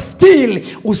ndisiyo kodwa still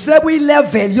usebu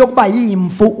level yokuba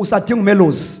yimfu usadinga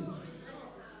umelosi.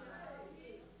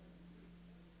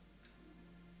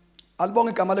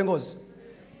 Alibonga igama lenkosi.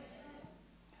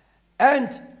 And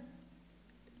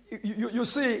you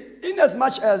see, in as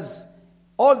much as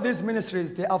all these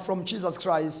ministries, they are from Jesus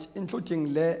Christ,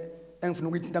 including le engifuna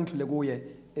ukuthi ngidlule kuye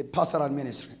a pastoral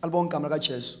ministry. Alibonga igama lika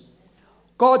Jesu.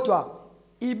 Kodwa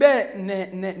ibe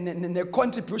ne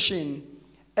contribution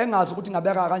engazi ukuthi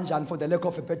ngabeka kanjani for the lack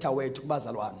of a better way to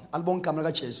kubazalwane. Alibonga igama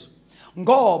lika Jesu.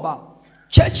 Ngoba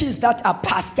churches that are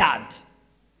pastored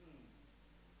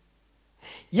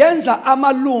yenza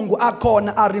amalungu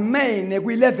akhona a remain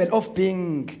kwi level of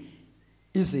being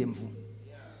izimvu.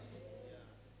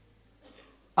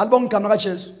 Alibonga igama lika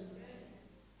Jesu.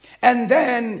 And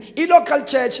then local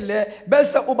church le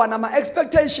bese uba nama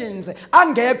expectations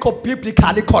angekho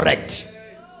biblically correct.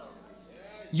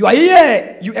 You are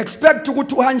here, you expect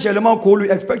ukuthi uhanjelwe emagulu,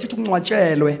 you expect ukuthi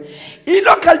ungcwatshelwe.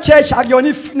 Local church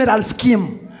akuyona funeral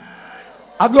scheme.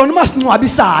 Akuyona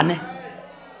masingcwabisane.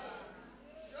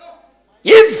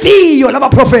 Iviyo laba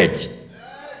prophet.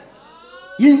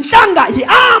 Inhlanga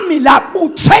iarmy la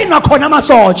utrain khona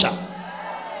amasoja.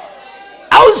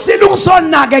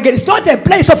 It's not a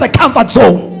place of a comfort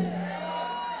zone.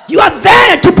 You are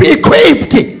there to be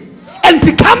equipped and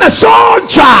become a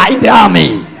soldier in the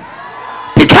army.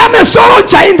 Become a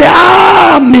soldier in the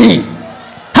army.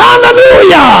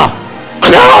 Hallelujah.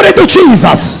 Glory to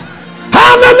Jesus.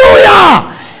 Hallelujah.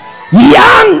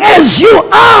 Young as you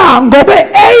are,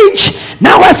 ngobe age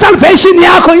now a salvation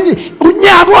yako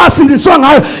unyabo asindiswa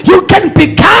ngayo, you can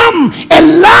become a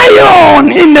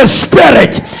lion in the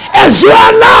spirit as you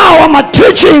allow my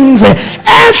teachings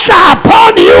enter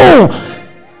upon you,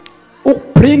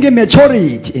 bring a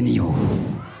maturity in you.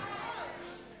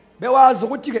 Bewazi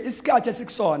ukuthi ke isikhathi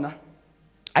esikusona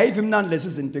ayivi mnandi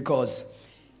lesizini because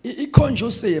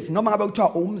i-conducive noma ngabe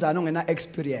kuthiwa umzana ongena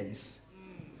experience.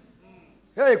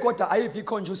 Hey kodwa ayivi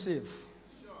conducive.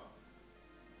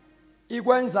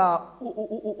 Ikwenza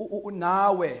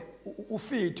nawe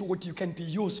ufit ukuthi you can be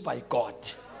used by God.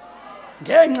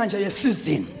 Ngenxa nje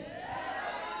yesizini.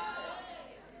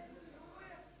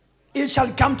 It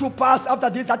shall come to pass after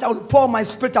this that I will pour my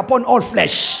spirit upon all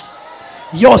flesh.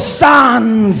 Your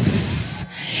sons,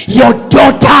 your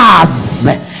daughters daughters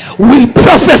will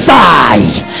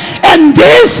prophesy. And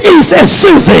this is a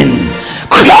season,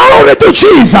 glory to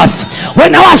Jesus,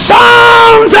 when our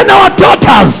sons and our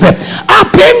daughters are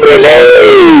being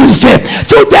released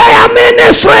to their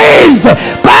ministries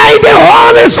by the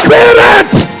Holy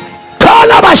Spirit.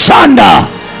 Kalabashanda.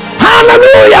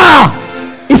 Hallelujah.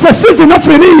 It's a season of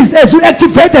release. As we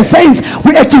activate the saints,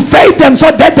 we activate them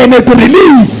so that they may be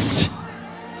released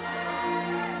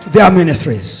to their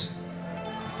ministries.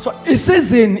 So a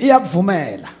season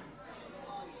iyakuvumela.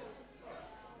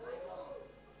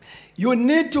 You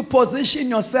need to position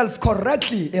yourself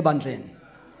correctly ebandleni.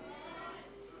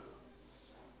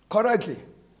 Correctly.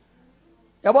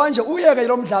 Yabo nje uyeke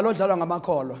lo mdlalo odlalwa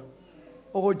ngamakholwa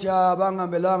ukuthi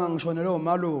abangambelanga ngishonele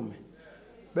umalume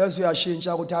bese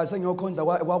uyashintsha ukuthi asengiyokhonza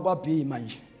kwaBhima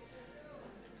nje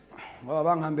ngoba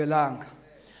bangihambelanga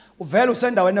uvela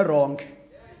usendaweni wrong.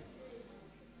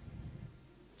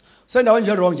 Usendaweni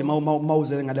nje wrong nje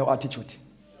mawuze ngaleyo attitude.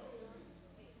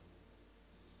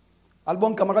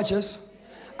 Albon kama kaJesu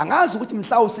angazi ukuthi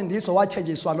mhla usindiswa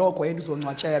wathenjiswa lokho yena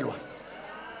uzongcwatshelwa.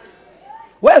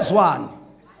 Where's one?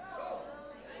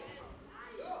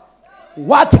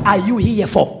 What are you here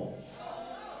for?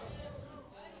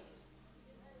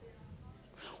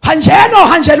 Hanjeno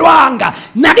hanjelwanga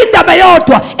nakindaba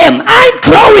yodwa. Am I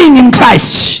growing in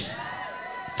Christ?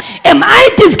 Am I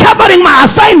discovering my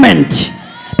assignment?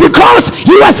 Because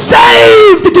you are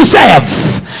saved to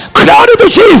serve. Glory to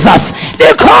Jesus.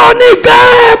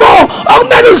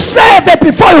 Save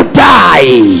before you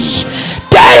die.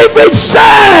 David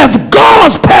served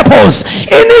God's purpose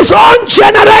in his own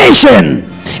generation.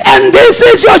 And this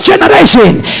is your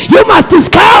generation. You must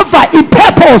discover a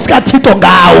purpose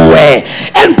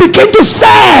and begin to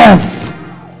serve.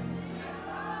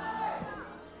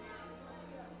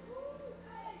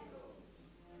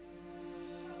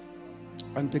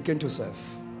 And begin to serve.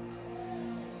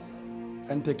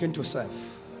 And begin to serve.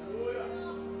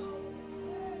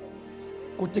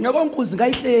 Kudinga konke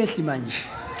uzingayihlehli manje.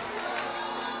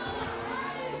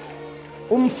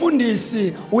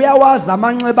 Umfundisi uyawazi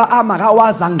amanxeba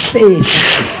amakawazi angihlehli.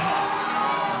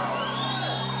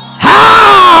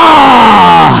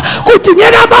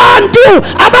 Kudingeka abantu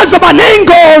abazoba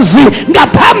nengozi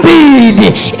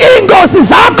ngaphambili. Ingozi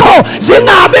zakho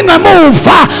zingabe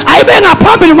ngemuva, ayibe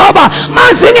ngaphambili ngoba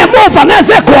mazingemuva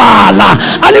ngezegwala.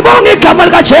 Alibonge igama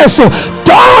likaJesu.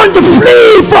 Don't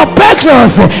flee for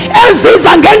battles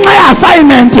eziza ngenxa ye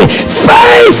assignment.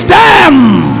 Face them.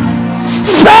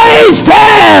 Face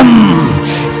them.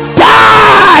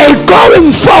 Die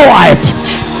going forward.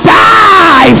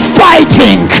 Die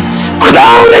fighting.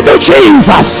 Glory to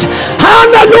Jesus.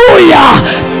 Hallelujah.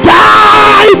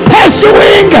 Die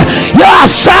pursuing your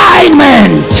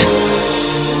assignment.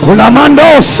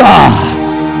 Kulamandosa.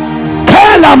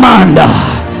 Kelamanda.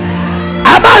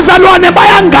 Abazalwane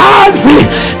bayangazi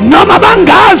noma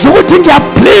bangazi ukuthi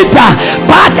ngiyapleada,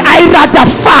 but I rather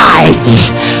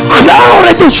fight.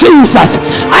 Glory to Jesus.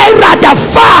 I rather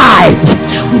fight.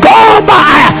 Ngoba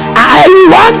I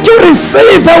want to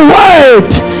receive a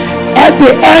word at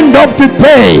the end of the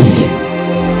day.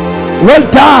 Well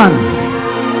done,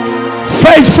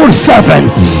 faithful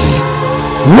servant.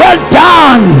 Well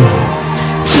done,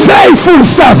 faithful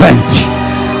servant.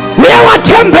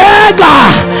 Uyawathembeka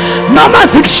noma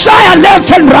zikushaya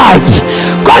left and right,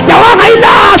 kodwa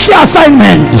wangayilahli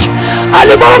assignment.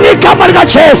 Alibonge igama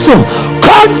likaJesu.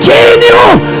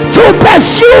 Continue to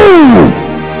pursue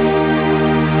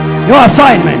your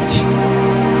assignment.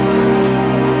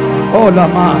 Oh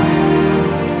Lama.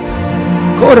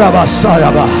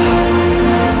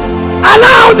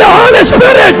 Allow the Holy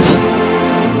Spirit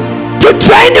to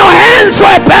train your hands for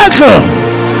a battle.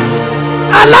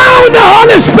 Allow the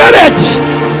Holy Spirit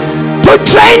to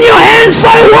train your hands for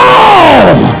a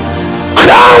war.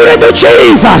 Glory to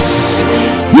Jesus.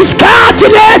 Isikhathi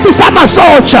lesi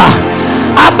samasotsha,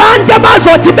 abantu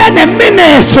abazothi bene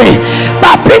ministry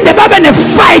baphinde babe ne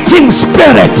fighting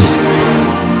spirit.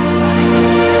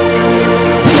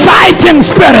 Fighting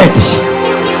spirit.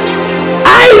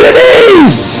 I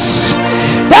release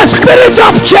the spirit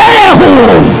of Jehu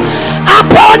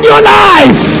upon your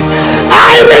life.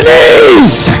 I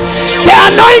release the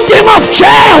anointing of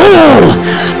Jehu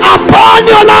upon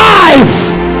your life.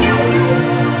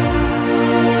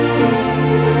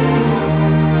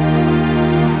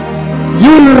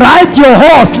 You'll ride your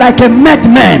horse like a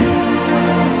madman.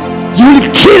 You'll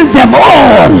kill them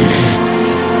all.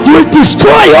 You'll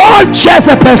destroy all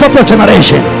Jezebels of your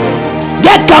generation.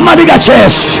 Get Gamaliga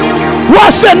church.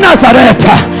 What's in Nazareth?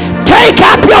 Take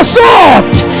up your sword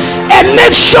and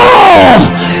make sure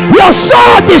your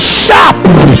sword is sharp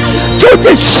to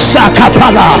the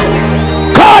Shakapala.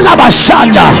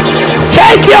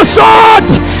 Take your sword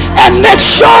and make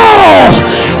sure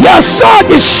your sword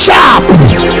is sharp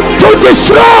to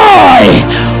destroy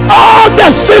all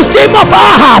the system of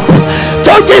Ahab,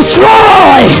 to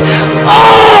destroy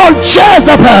all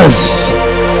Jezebels.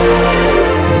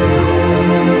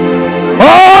 Oh,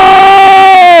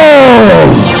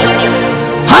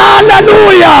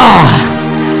 hallelujah.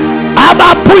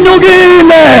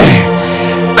 Abapunyugile.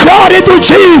 Glory to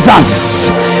Jesus.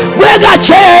 Kwega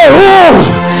Jehu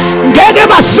ngeke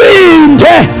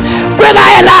basinde, kwega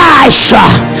Elisha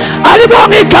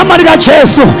alibonga igama lika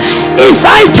Jesu. It's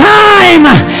high time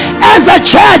as a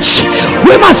church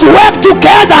we must work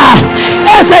together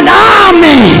as an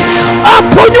army.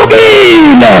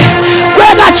 Aphunyukile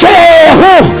kwega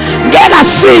Jehu ngeke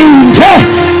sinde,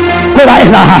 kwega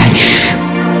Elisha.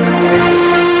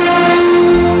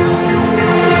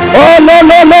 Oh no.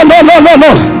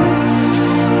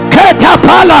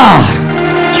 Ketapala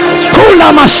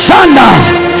Kula Mashanda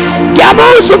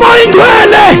Yamuzu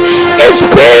Moindwele is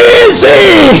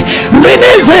busy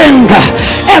releasing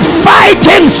a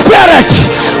fighting spirit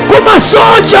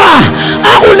kumasoja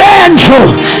akulenju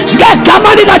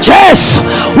ngegama lika Jesu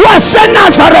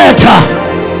waseNazaretha.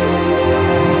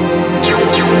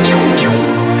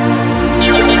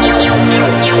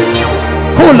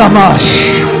 Kula mash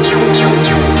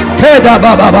Keda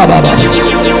baba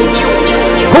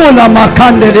Kula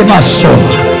makande de maso.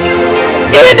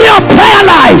 In your prayer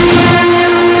life,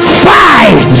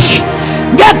 fight.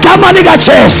 Get Kamaliga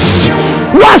chest.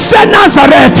 What's a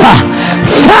Nazareth?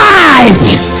 Fight.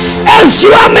 As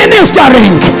you are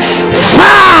ministering,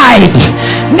 fight.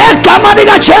 Get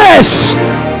Kamaliga chest.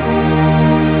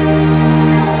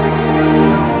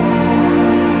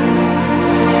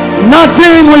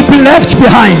 Nothing will be left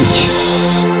behind.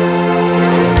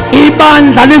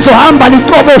 Ibandla lizohamba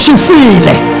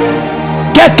liqoboshisile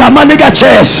ngegama lika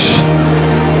Jesu.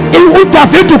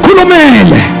 uDavid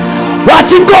ukhulumile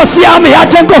wathi inkosi yami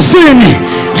yathi enkosini,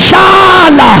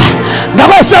 hlala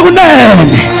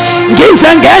ngakwesekunene ngize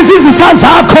ngenza izitha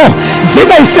zakho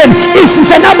zibe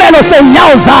isisenabelo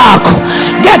senyawo zakho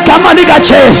ngegama lika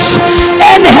Jesu.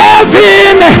 And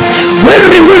heaven will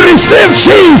receive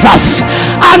Jesus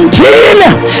until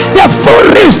the full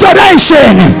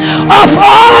restoration of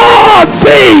all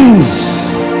things.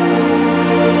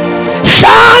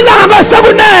 Hlala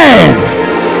ngakwesekunene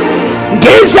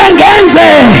ngize ngenze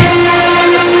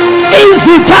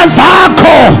izitha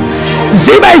zakho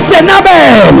zibe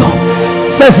isenabelo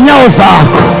sezinyawo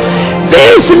zakho.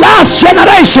 This last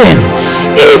generation,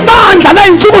 ibandla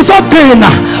leinsuku zokugcina,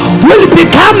 will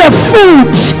become a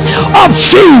food of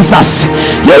Jesus.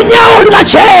 Inyawo lika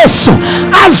Jesu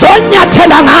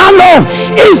azonyathela ngalo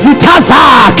izitha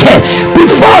zakhe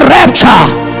before rapture.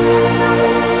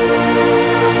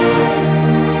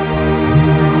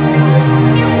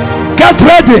 Get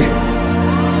ready.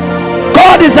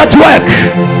 God is at work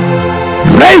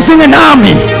raising an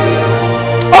army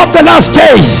of the last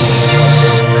days.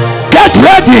 Get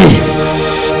ready.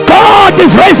 God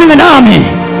is raising an army.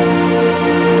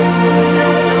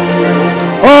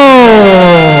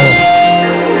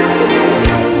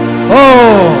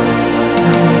 Oh,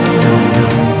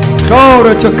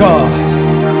 glory to God.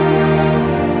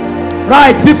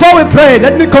 Right, before we pray,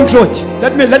 let me conclude.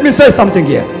 Let me say something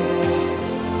here.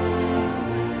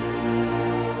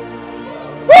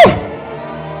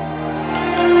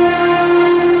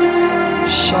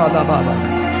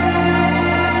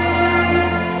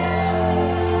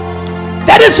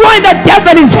 That is why the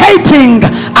devil is hating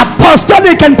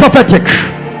apostolic and prophetic.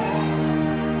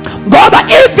 God,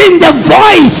 even the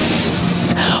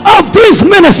voice of these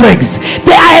ministries,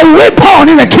 they are a weapon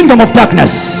in the kingdom of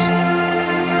darkness.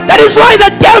 That is why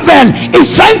the devil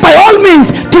is trying by all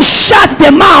means to shut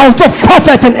the mouth of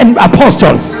prophets and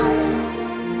apostles.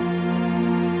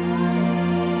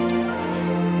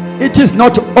 It is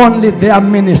not only their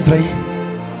ministry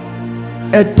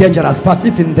dangerous, but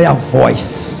even their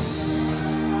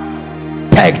voice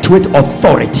pegged with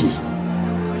authority.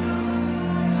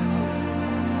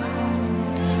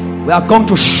 We are going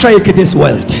to shake this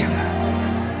world.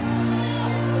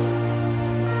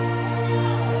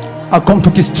 Are going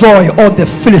to destroy all the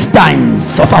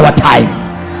Philistines of our time.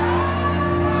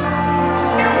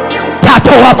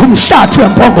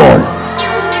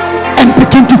 And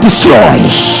begin to destroy.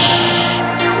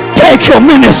 Take your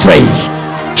ministry,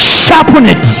 sharpen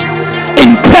it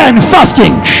in prayer and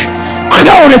fasting.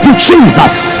 Glory to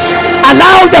Jesus.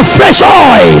 Allow the fresh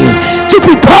oil to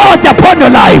be poured upon your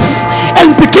life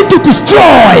and begin to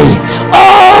destroy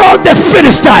all the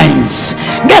Philistines.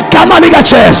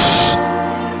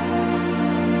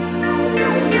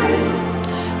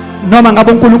 noma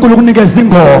ngabe uNkulunkulu kunikeza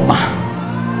ingoma.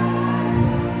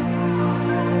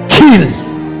 Kill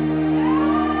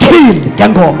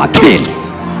ngengoma, kill.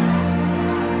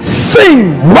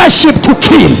 Sing worship to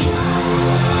kill.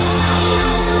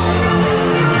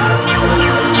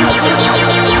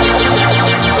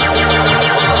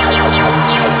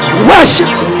 Worship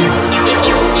to kill.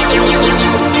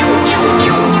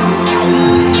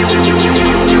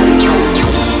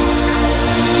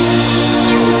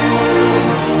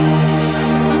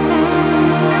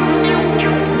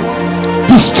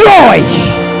 Destroy.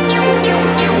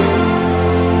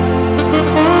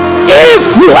 If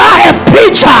you are a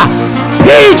preacher,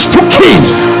 preach to kill.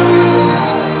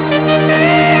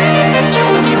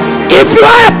 If you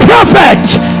are a prophet,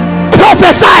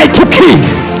 prophesy to kill.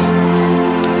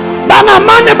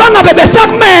 Bangamane bangabebesa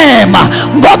kumema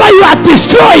ngoba you are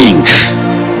destroying.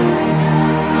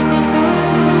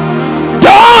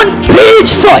 Don't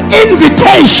preach for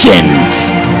invitation,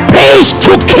 preach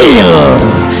to kill,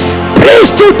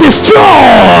 preach to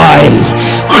destroy.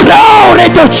 Glory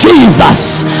to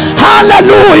Jesus.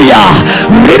 Hallelujah.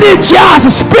 Religious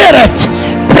spirit,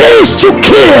 preach to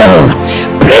kill,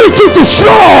 preach to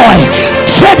destroy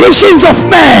traditions of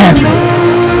men.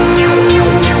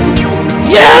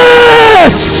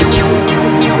 Yes,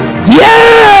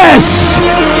 yes,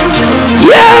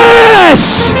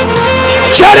 yes.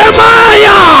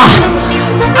 Jeremiah,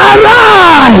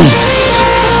 arise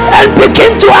and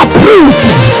begin to uproot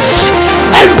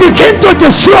and begin to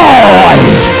destroy.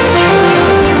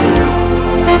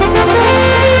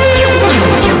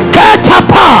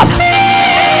 Katapal,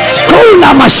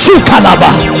 Kula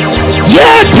Mashukalaba,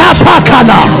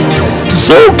 Yetapakala,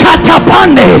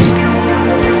 Zukatapane.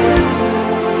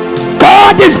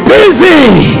 God is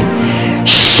busy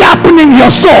sharpening your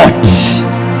sword.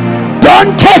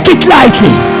 Don't take it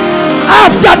lightly.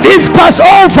 After this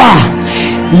Passover,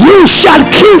 you shall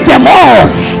kill them all.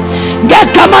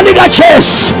 Get Kamaniga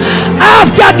chase.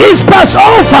 After this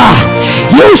Passover,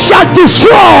 you shall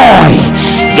destroy.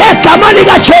 Get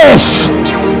Kamaniga chase.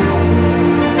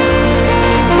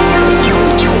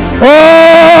 Oh,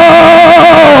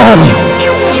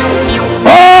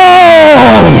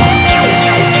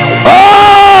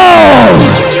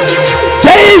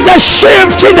 there is a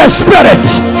shift in the spirit.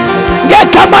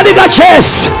 Get Kamaniga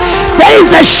chase. There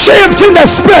is a shift in the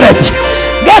spirit.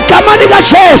 Get Kamaniga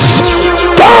chase.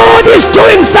 God is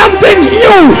doing something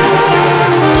new.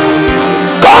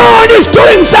 God is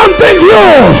doing something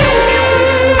new.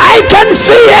 I can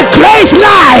see a great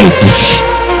light.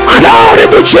 Glory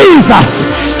to Jesus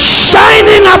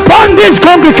shining upon this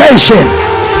congregation.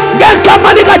 Get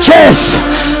Kamaniga chase.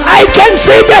 I can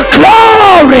see the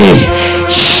glory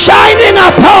shining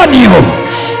upon you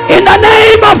in the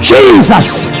name of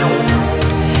Jesus.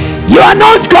 You are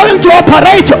not going to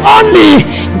operate only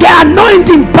the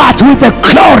anointing but with the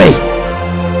glory.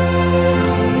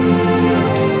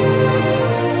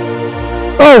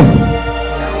 Oh,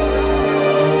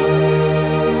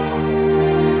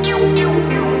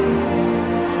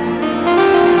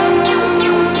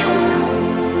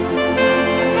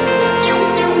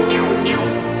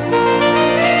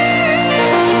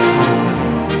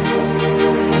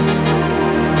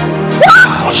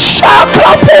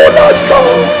 Shakapona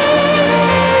song.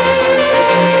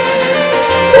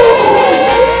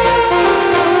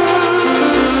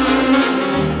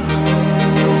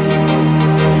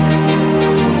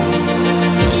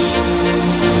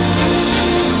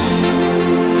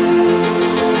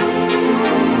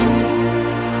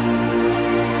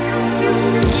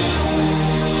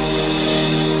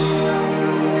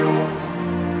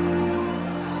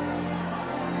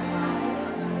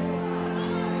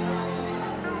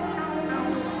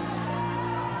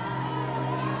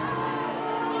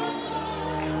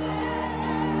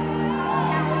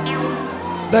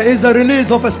 There is a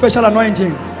release of a special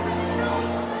anointing.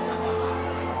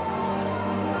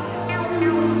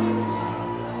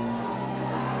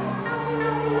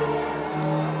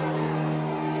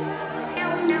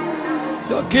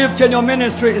 Your gift and your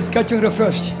ministry is getting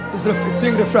refreshed. It's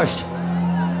being refreshed.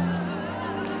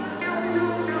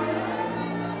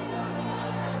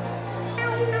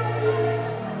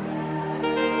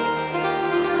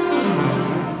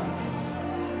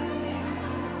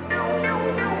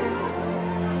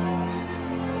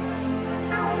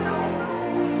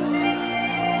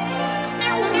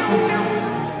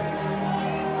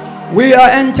 We are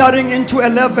entering into a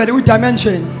level, a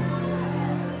dimension,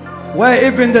 where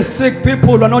even the sick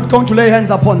people are not going to lay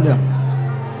hands upon them.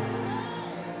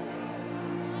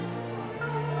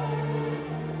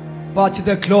 But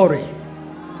the glory.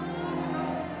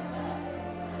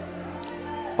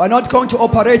 We're not going to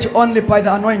operate only by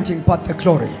the anointing, but the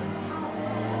glory.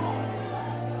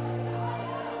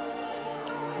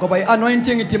 Ngoba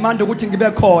i-anointing idemand ukuthi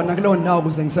ngibe khona kuleyo ndawo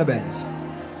ukuze ngisebenze.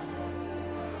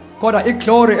 Kodwa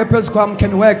i-glory ephezu kwami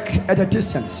can work at a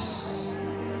distance.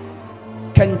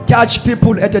 Can touch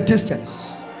people at a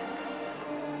distance.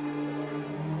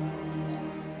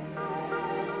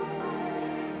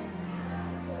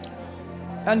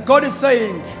 And God is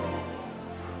saying,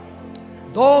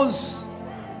 those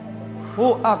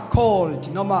who are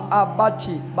called, noma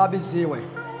abati babiziwe,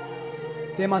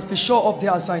 they must be sure of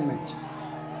their assignment.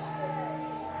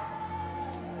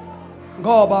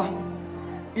 Ngoba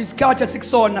isikhathi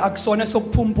esikusona akusona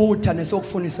sokuphumputha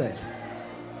nesokufunisela.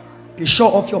 Be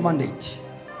sure of your mandate.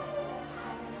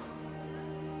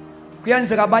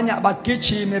 Kuyenzeka abanye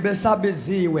abagijime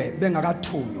besabeziwe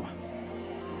bengakathunywa.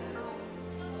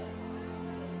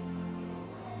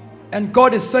 And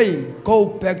God is saying, go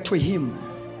back to him,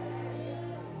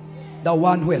 the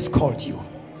one who has called you,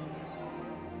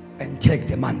 and take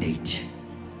the mandate.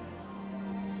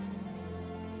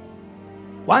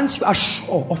 Once you are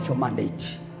sure of your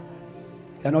mandate,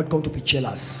 you're not going to be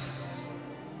jealous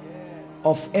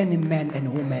of any man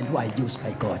and woman who are used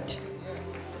by God,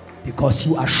 because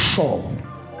you are sure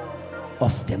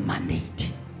of the mandate.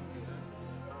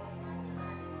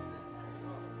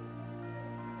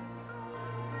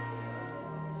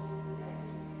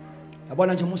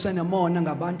 Yabona nje umusene mona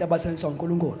ngabantu abasenza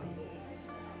uNkulunkulu.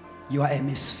 You are a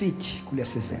misfit kule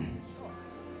season.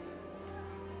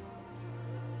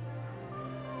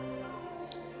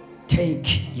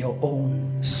 Take your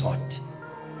own sword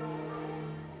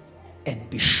and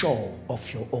be sure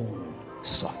of your own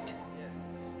sword.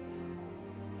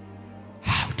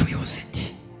 How to use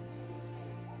it.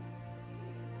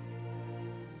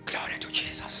 Glory to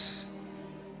Jesus.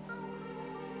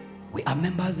 We are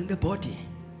members in the body,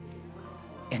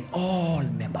 and all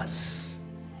members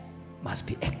must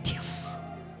be active,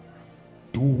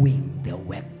 doing the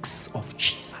works of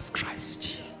Jesus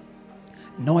Christ.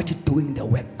 Not doing the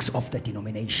works of the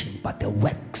denomination, but the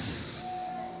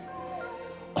works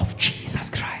of Jesus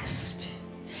Christ.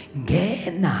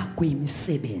 Ngena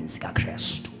kwimisebenzi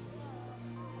kaKristu.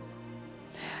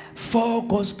 4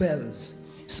 Gospels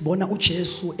sibona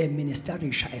uJesu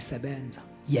eministerisha esebenza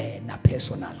yena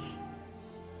personal.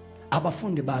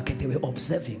 Abafundi bakhe, they were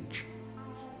observing.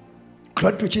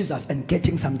 Glory to Jesus, and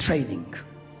getting some training.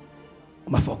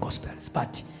 4 Gospels.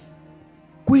 But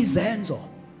kwizenzo,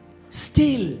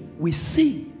 still we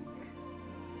see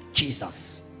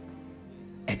Jesus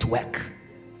at work,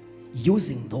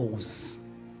 using those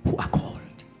who are called.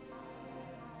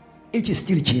 It is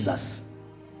still Jesus.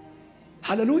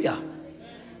 Hallelujah.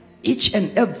 Each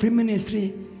and every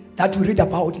ministry that we read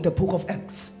about in the book of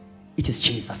Acts, it is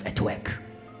Jesus at work.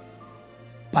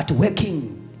 But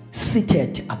working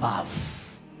seated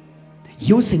above,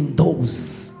 using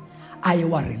those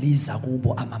ayawa release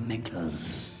kubo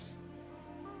ama-mentors.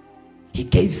 He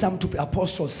gave some to be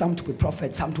apostles, some to be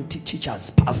prophets, some to teachers,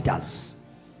 pastors.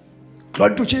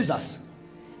 Glory to Jesus.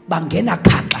 Bangena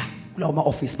khaka kulawo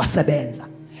ma-office basebenza.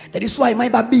 That is why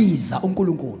mayibabiza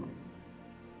uNkulunkulu.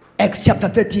 Acts chapter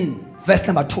 13 verse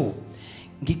number 2.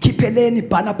 Ngikhipheleni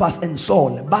Barnabas and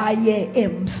Saul baye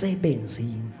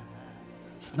emsebenzini.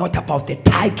 It's not about the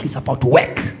title, it's about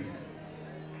work.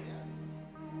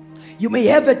 You may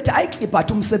have a title, but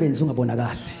umsebenzi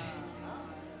ungabonakali.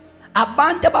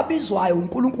 Abantu ababizwayo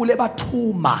uNkulunkulu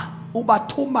ebathuma,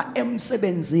 ubathuma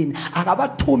emsebenzini,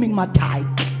 akabathumi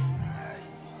ngama-title.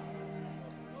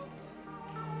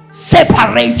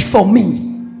 Separate for me.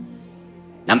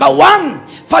 Number 1,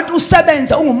 fatu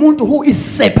usebenza ungumuntu who is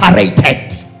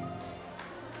separated,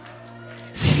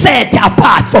 set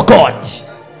apart for God.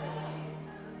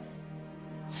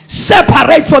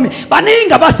 Separate from me.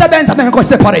 Baningi abasebenza bengekho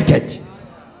separated.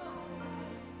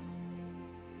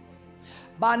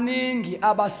 Baningi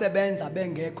abasebenza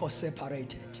bengekho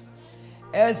separated.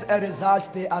 As a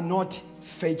result, they are not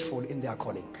faithful in their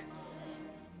calling,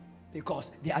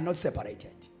 because they are not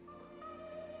separated.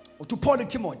 To Paul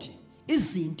Timothy,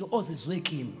 izinto ozizwe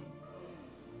kimi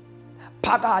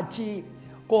phakathi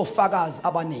kofakazi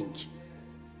abaningi,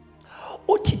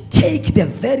 uthi take the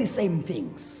very same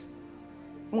things,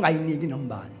 ungayiniki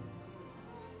nombani,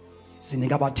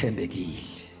 sinika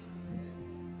abathembekile,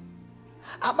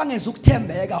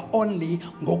 abangezukuthembeka only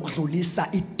ngokudlulisa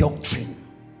i-doctrine,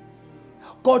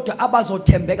 kodwa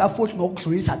abazothembeka futhi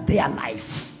ngokudlulisa their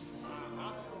life.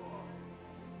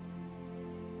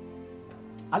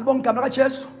 Alibonga igama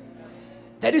likaJesu.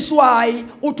 That is why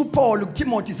uthi Paul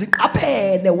kuTimothy,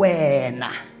 ziqaphele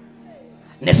wena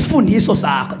nesifundiso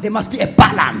sakho. There must be a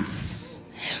balance.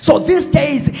 So these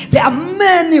days, there are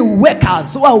many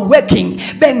workers who are working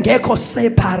bengekho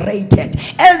separated.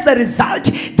 As a result,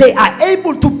 they are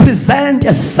able to present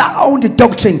a sound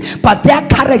doctrine, but their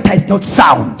character is not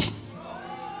sound.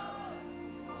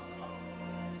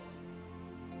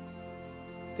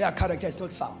 Their character is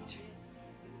not sound.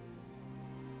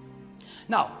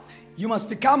 Now, you must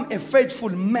become a faithful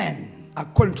man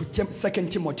according to 2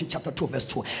 Timothy chapter 2 verse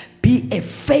 2. Be a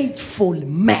faithful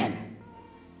man.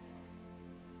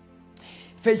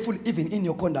 Faithful even in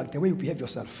your conduct, the way you behave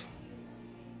yourself.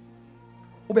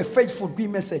 Be faithful with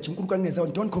message.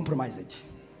 Don't compromise it.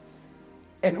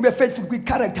 And be faithful with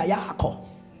character yako.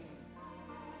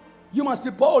 You must be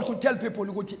bold to tell people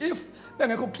if they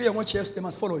go clear what church, they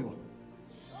must follow you.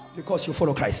 Because you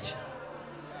follow Christ.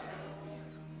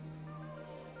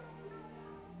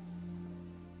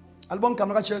 Albon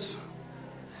kamera church.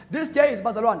 These days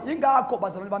bazalwane ingakho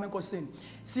bazalwane bami enkosini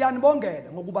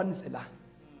siyanibongela ngokubanisela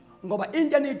ngoba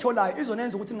into eniyitholayo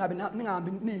izonenza ukuthi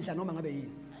ningahambi nidla noma ngabe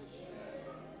yini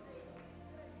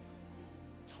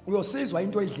uyosizwa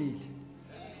into oyidlile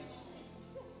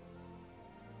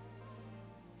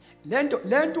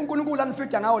lento uNkulunkulu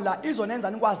anifida ngawo la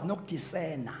izonenza nikwazi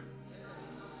nokudisena.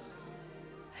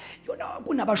 You know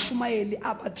kunabashumayeli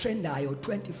abatrendayo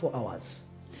 24 hours.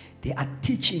 They are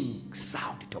teaching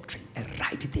sound doctrine, a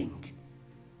right thing,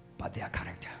 but their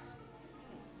character.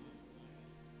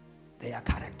 Their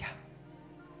character.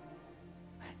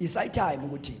 It's high time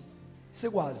ukuthi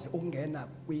sikwazi ukungena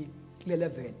kule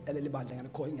level elelibandla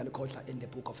ngalikhohla in the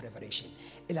book of Revelation.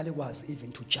 Elalikwazi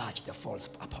even to judge the false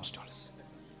apostles.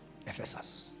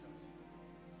 Ephesus.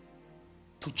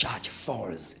 To judge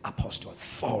false apostles,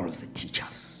 false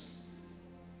teachers.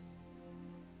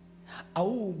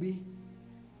 Awubi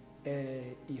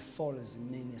a false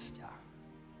minister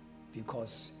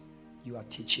because you are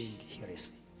teaching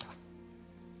heresy.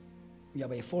 You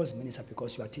are a false minister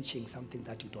because you are teaching something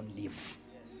that you don't live.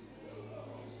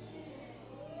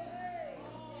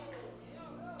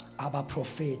 Aba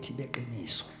propheti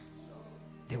beqiniso,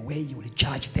 the way you will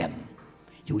judge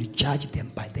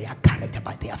them by their character,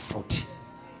 by their fruit.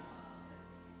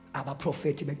 Aba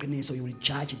propheti beqiniso, you will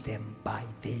judge them by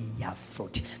their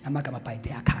fruit. Namagama by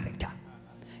their character.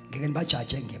 Ngeke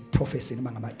bajudge ngeprophecy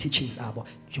noma ngama teachings abo,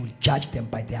 you will judge them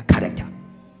by their character.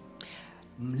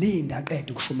 Mlinda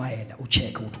aqede ukushumayela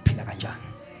ucheck ukuthi uphila kanjani.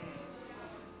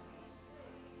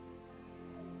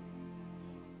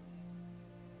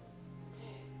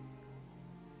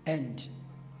 And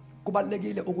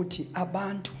kubalekile ukuthi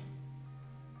abantu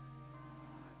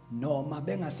noma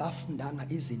bengasafundanga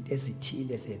izinto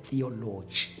ezithile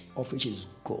ze-theology of which is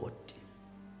God.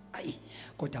 Ayi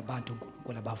kodwa abantu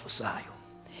uNkulunkulu abavusayo,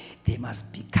 they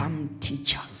must become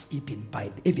teachers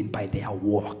even by their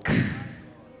work.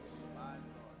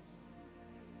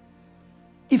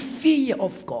 If fear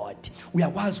of God,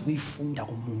 uyakwazi uyifunda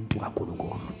kumuntu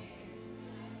kaNkulunkulu.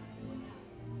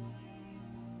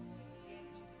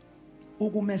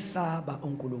 Ukumesaba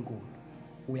uNkulunkulu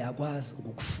uyakwazi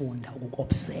ukukufunda,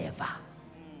 ukukobserva.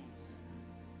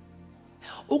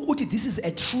 Ukuthi this is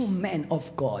a true man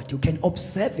of God, you can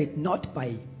observe it not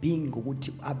by being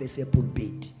ukuthi abese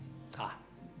pulpit. Cha.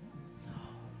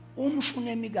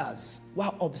 Umshunemikazi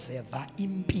wa observa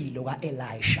impilo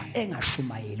kaElisha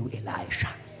engashumayeli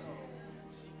uElisha.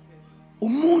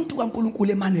 Umuntu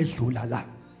kaNkulunkulu emane edlula la.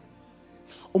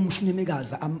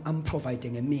 Umshunemikazi am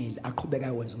providing a meal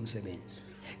aqhubeka wenza umsebenzi.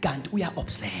 Kanti uya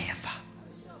observe.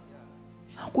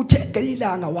 Kuthe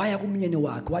ngelilanga waya kumnyeni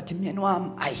wakhe wathi myeni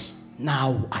wami ayi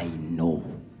now I know.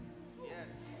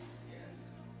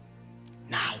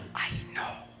 Now I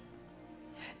know.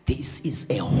 This is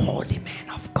a holy man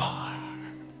of God.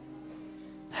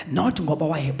 Not ngoba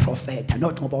waye prophet,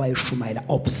 not ngoba waye shumayela,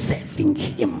 observing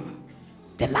him.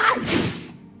 The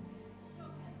life.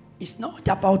 It's not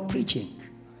about preaching.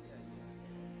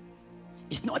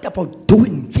 It's not about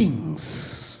doing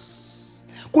things.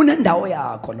 Kunendawo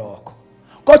yakho lokho.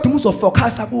 Kodwa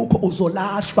uzofocus akukho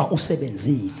uzolashwa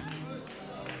usebenzile.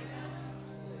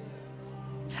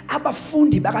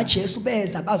 Abafundi bakaJesu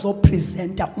beza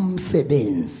bazopresenta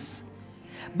umsebenzi.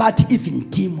 But even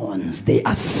demons, they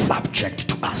are subject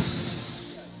to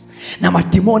us. Now my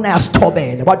demon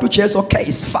ayasithobela. But uJesu, okay,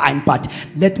 it's fine, but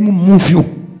let me move you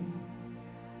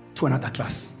to another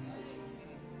class.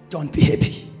 Don't be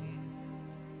happy.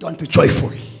 Don't be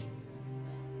joyful.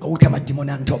 Ukuthi amademon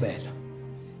ayangithobela.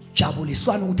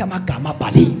 Jabuliswana ukuthi amagama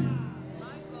abhaliwe.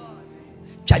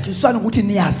 Jabuliswana ukuthi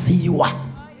niyaziwa.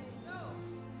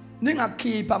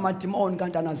 Ningakhipha amademon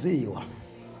kanti anaziwa.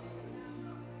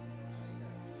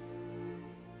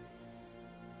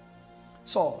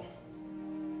 So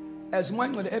as umoya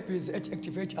ngcwele ebhizi ethi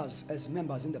activate us as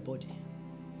members in the body,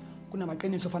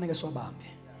 kunamaqiniso ofanele siwabambe.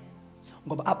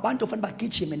 Ngoba abantu ofanele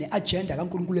bagijime neagenda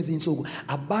kaNkulunkulu lezinsuku,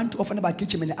 abantu ofanele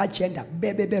bagijime neagenda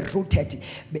be rooted,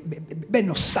 be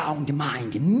no sound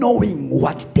mind, knowing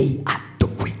what they are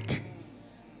doing.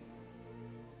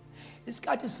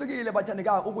 Isikhathi sifikile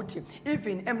bathandekayo ukuthi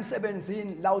even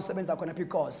emsebenzini la usebenza khona,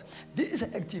 because this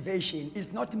activation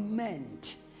is not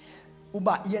meant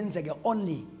uba yenzeke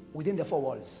only within the 4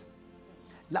 walls.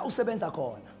 La usebenza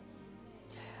khona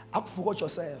akuvuko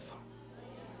Joseph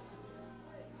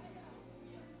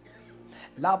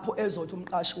lapho ezothi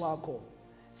umqashi wakho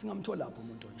singamthola lapho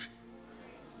umuntu nje.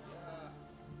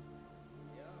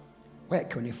 Where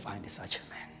can you find such a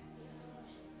man?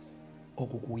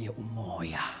 Okukuye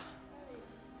umoya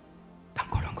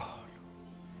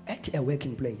at a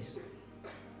working place.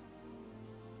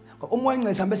 Umoya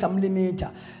ngcwele sambe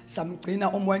samlimita,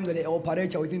 samgcina umoya ngcwele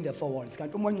operator within the 4 walls.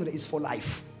 Kanti umoya ngcwele is for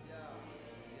life.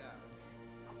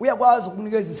 Uyakwazi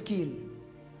ukunikeza iskill.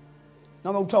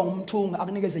 Noma uthiwa ngumthunga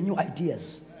akunikeze new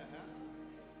ideas.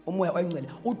 Umoya oyingcwele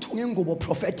uthunga ingubo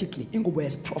prophetically, ingubo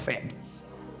yes prophet.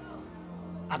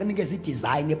 Akunikeze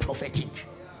idesign prophetic.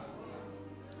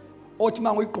 Othi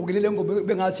mangu igqokile le ngoba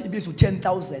bengathi ibiza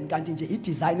u10,000 kanti nje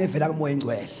idesign evela kumoya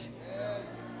engcwele.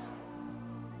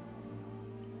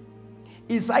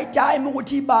 Isayitime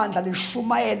ukuthi ibandla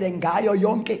lishumayele ngayo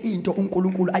yonke into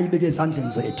uNkulunkulu ayibeke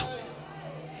ezandleni zethu.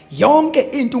 Yonke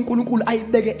into uNkulunkulu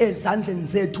ayibeke ezandleni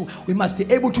zethu, we must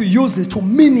be able to use it to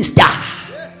minister.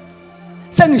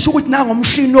 Sengisho ukuthi nanga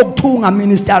umshini wokuthunga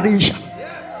ministerisha.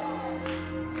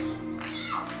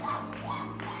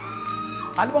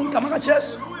 Alibonga igama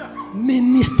kaJesu.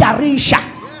 Ministerisha.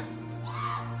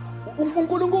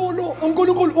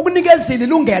 uNkulunkulu ukunikezile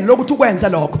ilungelo lokuthi ukwenze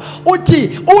lokho.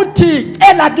 Uthi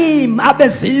ela kimi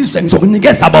abezizwe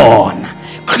ngizokunikeza bona.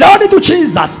 Glory to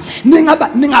Jesus.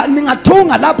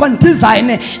 Ningathunga lapha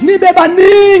design nibe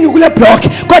baningi kule block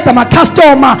kodwa ama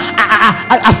customer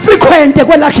frequent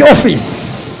kwelakhe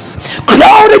office.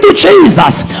 Glory to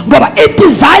Jesus. Ngoba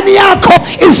i-design yakho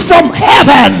is from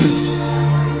heaven.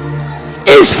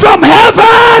 Is from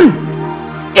heaven.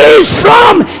 Is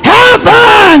from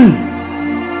heaven.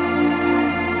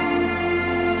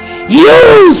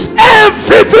 Use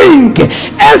everything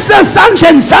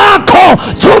esesandleni zakho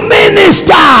to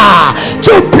minister,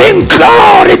 to bring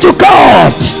glory to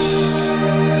God.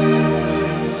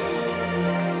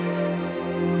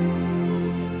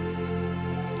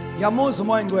 Yamuza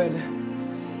umoya ngcwele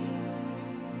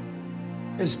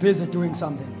is busy doing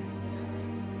something.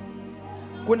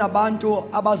 Kunabantu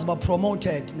abaziba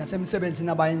promoted nasemsebenzini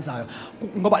abayenzayo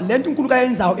ngoba lento uNkulunkulu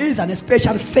ayenzayo iza ne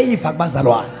special favor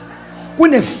kubazalwane.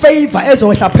 Kune favor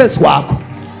ezohla phezu kwakho.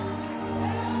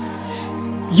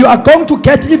 You are going to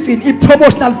get even a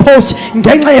promotional post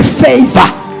ngenxa ye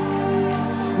favor.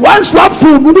 Once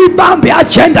wavuma ukuyibamba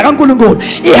agenda kaNkulunkulu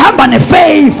ihamba ne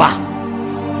favor.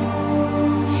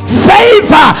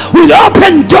 Favor will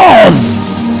open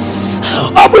doors.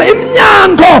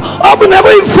 Iminyango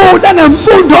obungekuyivula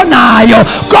ngemfundo nayo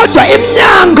kodwa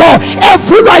iminyango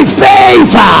evulwa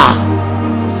ifavor.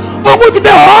 Ukuthi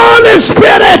the Holy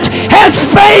Spirit has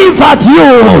favored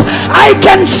you. I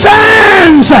can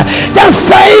sense the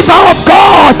favor of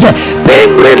God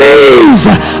being released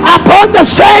upon the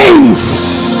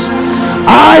saints.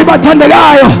 Ay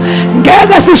bathandekayo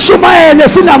ngeke sishumayele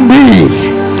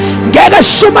silambile. Ngeke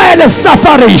sishumayele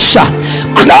safarisha.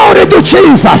 Glory to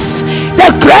Jesus.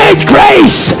 The great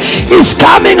grace is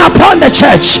coming upon the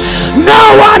church.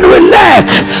 No one will lack.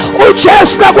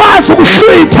 Ujesu kakwazi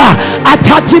ukuhlwitha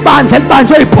athathe ibandla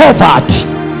elibanjwe yipoverty.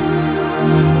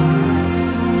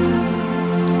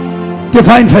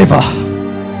 Divine favor.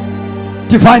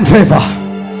 Divine favor.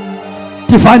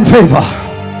 Divine favor.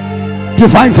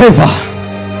 Divine favor.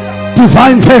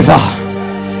 Divine favor.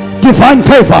 Divine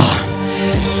favor.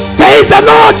 There is a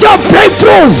lot of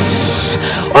breakthroughs.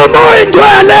 Umoya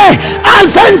ngcwele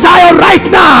azenzayo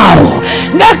right now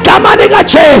ngegama lika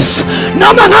Jesu.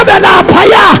 Noma ngabe lapha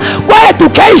ya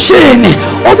kwa-education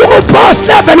ubuku-post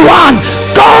level 1,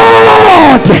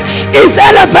 God is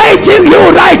elevating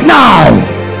you right now.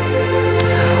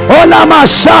 Ola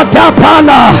mashata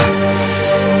pala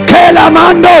kela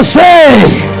mando se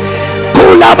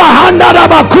kula bahanda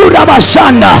rabakura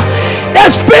bashanda. The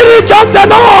Spirit of the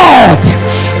Lord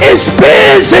is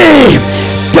busy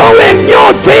doing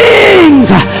new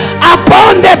things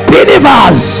upon the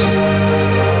believers.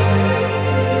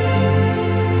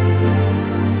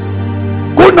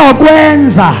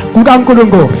 Kunokwenza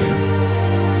kukaNkulunkulu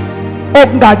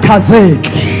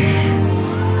okungachazeki.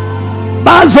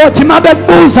 Bazothi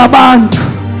mabekubuza abantu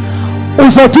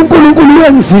uzothi uNkulunkulu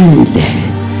wenzile.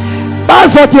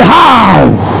 bazothi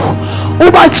how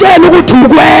ubatshela ukuthi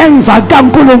ukwenza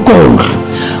kaNkulunkulu,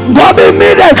 ngoba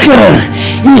imiracle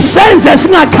isenze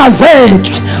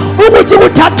singachazeki ukuthi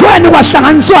kuthathweni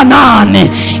kwahlanganiswa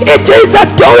nani. It is the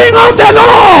doing of the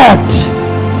Lord.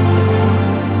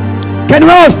 Can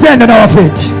we all stand on our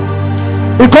feet?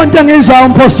 Ikhonto ngizwa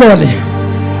umpostoli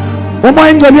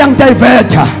umoya ingcwele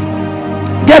uyangidiverta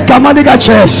ngegama lika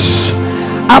Jesu.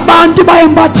 Abantu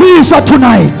bayembathiswa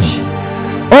tonight.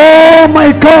 Oh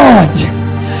my God,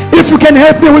 if you can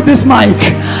help me with this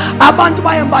mic. Abantu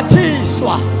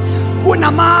bayembathiswa,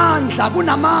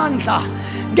 kunamandla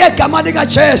ngegama lika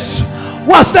Jesu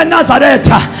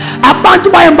waseNazaretha. Abantu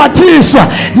bayembathiswa,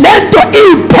 lento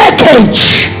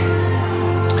i-package.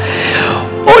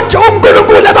 Uthi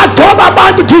uNkulunkulu abagcoba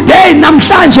abantu today,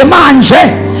 namhlanje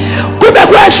manje kube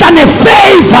kwehla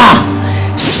ne-favor,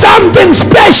 something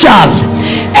special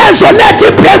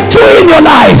ezoletha breakthrough in your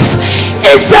life.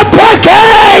 It's a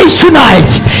package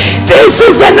tonight. This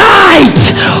is a night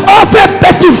of a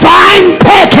divine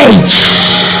package.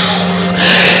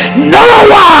 No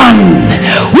one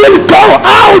will go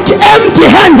out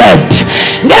empty-handed.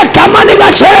 Ngegama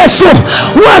lika Jesu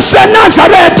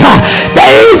waseNazaretha,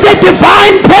 there is a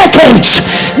divine package.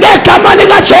 Ngegama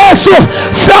lika Jesu,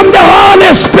 from the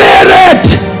Holy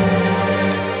Spirit.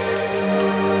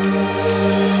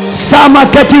 Some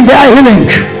are getting their healing.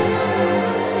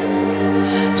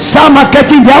 Some are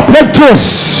getting their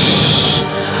breakthroughs.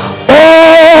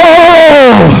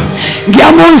 Oh,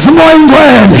 ngiyamuzwa umoya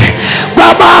ingcwele.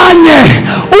 Kwabanye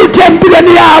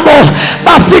utempileni yabo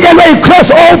bafikelwe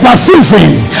i-crossover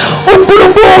season.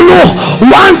 uNkulunkulu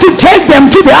want to take them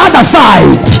to the other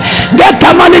side.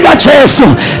 Ngegama lika Jesu,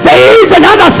 there is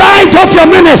another side of your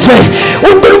ministry.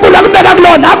 uNkulunkulu akubeka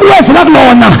kulona, akuwezela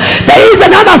kulona. There is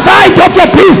another side of your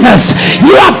business.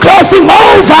 You are crossing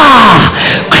over.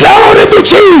 Glory to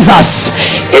Jesus.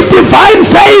 A divine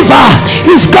favor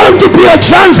is going to be a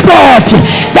transport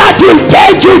that will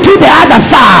take you to the other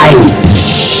side.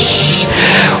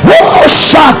 Oh,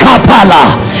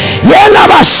 Shakapala, Yela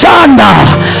Bashanda,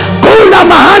 Kula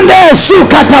Mahande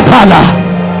Sukatapala.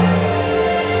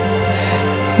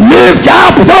 Lift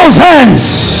up those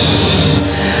hands.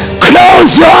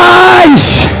 Close your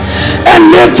eyes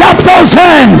and lift up those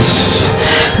hands.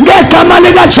 Ngegama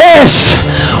lika Jesu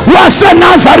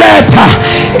waseNazaretha.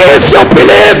 If you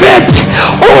believe it,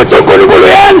 ukuthi uNkulunkulu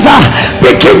yenza,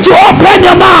 begin to open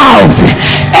your mouth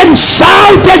and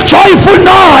shout a joyful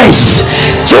noise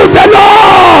to the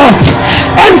Lord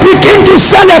and begin to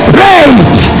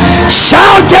celebrate.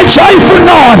 Shout a joyful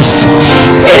noise.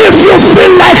 If you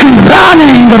feel like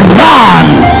running, run.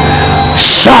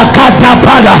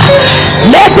 Shakatapada.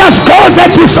 Let us cause a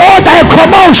disorder, a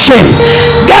commotion.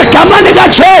 Ngegama lika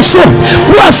Jesu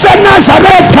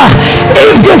waseNazaretha.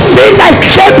 If you feel like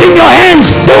clapping your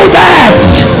hands, do that.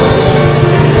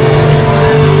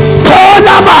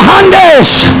 Kola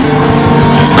Mahandes,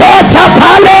 Kota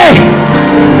Pale,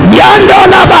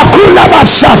 Yandola Bakula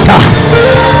Basata.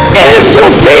 If you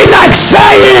feel like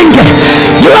saying,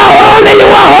 you are holy, you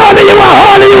are holy, you are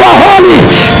holy, you are holy,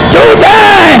 do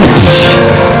that.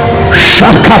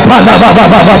 Shakapala Baba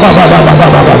Baba Baba Baba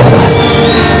Baba.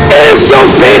 If you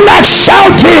feel like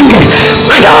shouting,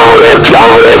 glory,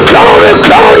 glory, glory,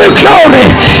 glory, glory,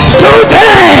 do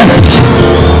that.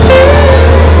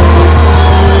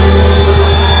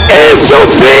 If you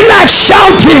feel like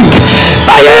shouting,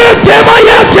 Mayete,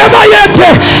 Mayete, Mayete,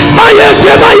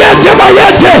 Mayete, Mayete,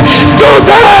 Mayete, do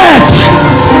that.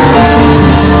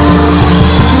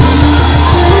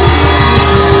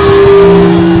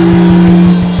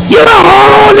 You are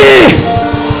holy.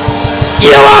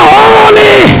 You are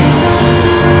holy.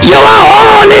 You are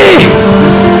holy.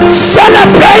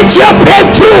 Celebrate your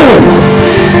breakthrough.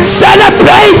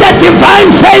 Celebrate the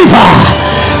divine favor.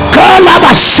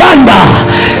 Kalabashanda.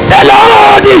 The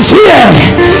Lord is here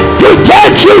to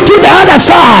take you to the other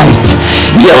side.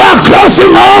 You are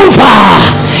crossing over.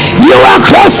 You are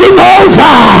crossing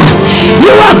over.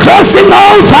 You are crossing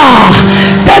over.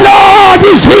 The Lord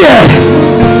is here.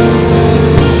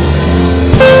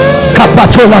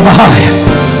 Kapatola Mahaya.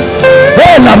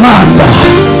 Ela Manda.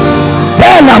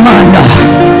 Ela Manda.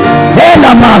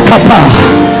 Ela Makapa.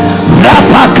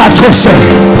 Rapakatose.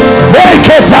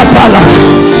 Eketapala.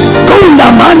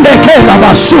 Kula Mande Kela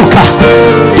Basuka.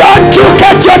 Don't you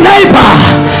get your neighbor,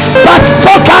 but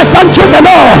focus unto the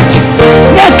Lord.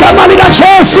 Ngegama lika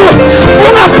Jesu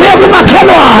ungabheki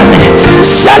umakhelwane.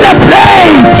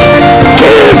 Celebrate.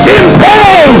 Give him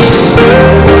praise.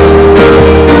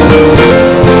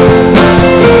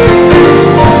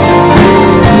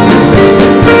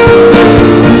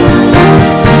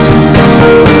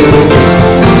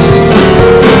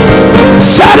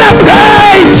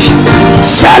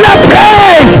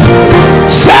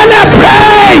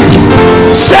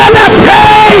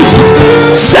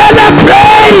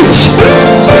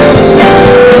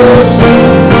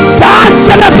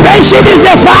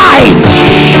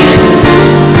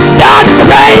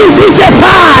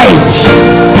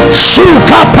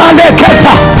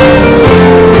 Rapaleketa.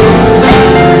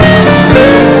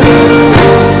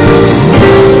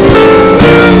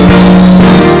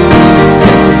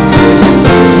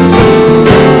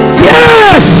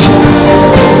 Yes.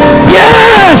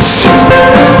 Yes.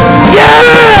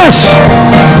 Yes.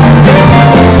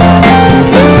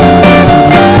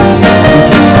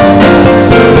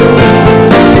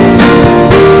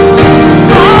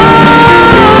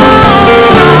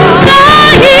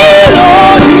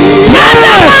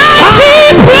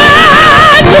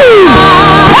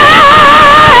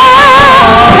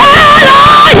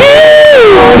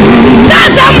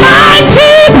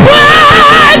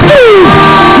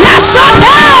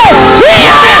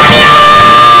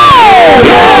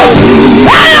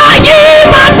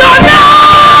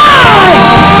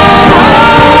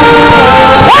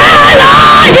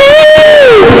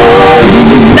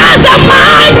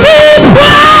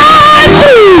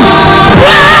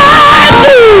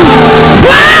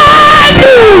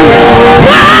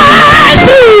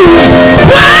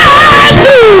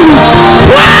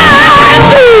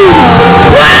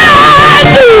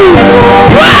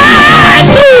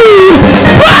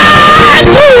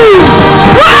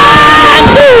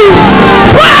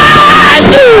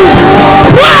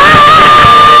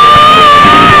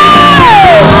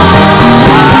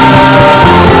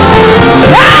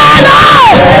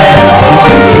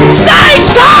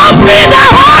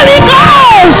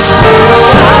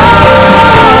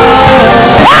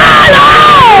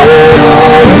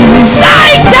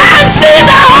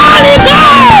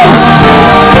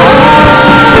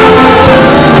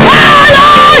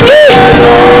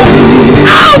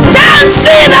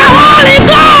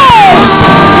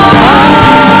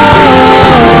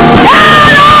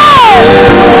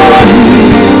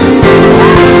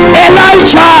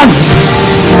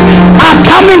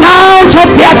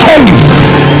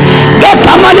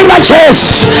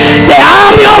 The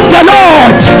army of the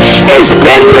Lord is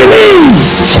being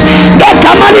released. The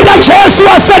Kamanika Church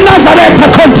was a Nazareth to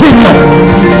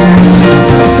continue.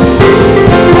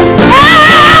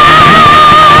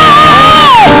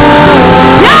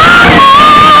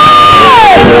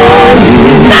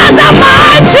 That's a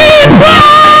mighty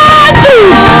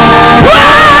breakthrough.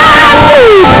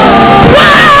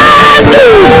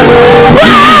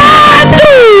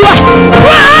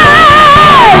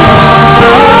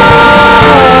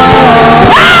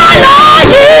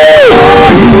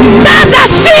 There's a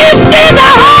shift in the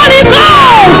Holy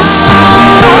Ghost.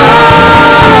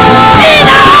 In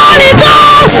the Holy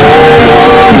Ghost.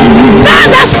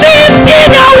 There's a shift in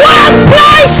your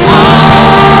workplace.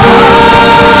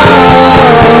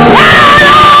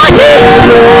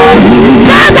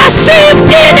 There's a shift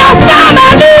in your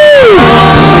family.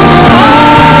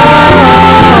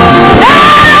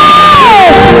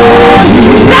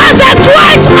 There's a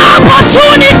great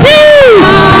opportunity.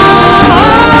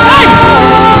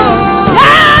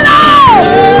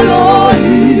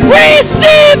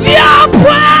 Receive your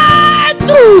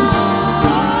breakthrough.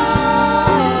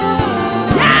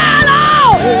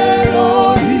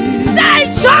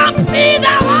 Say jump in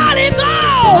the Holy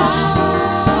Ghost.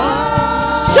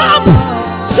 Jump,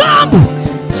 jump,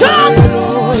 jump,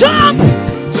 jump,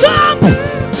 jump,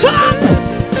 jump,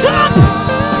 jump,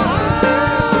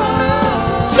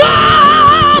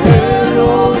 jump.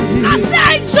 I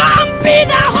say jump in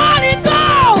the Holy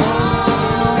Ghost.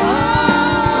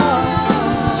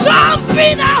 Jump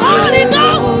in the Holy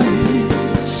Ghost.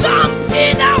 Jump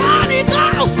in the Holy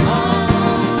Ghost.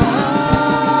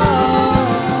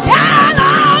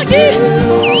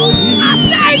 I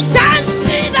say dance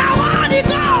in the Holy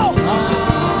Ghost.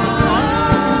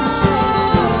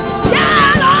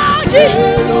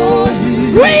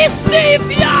 Receive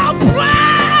your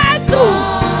breakthrough.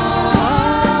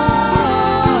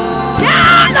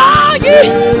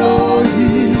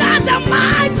 That's a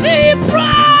mighty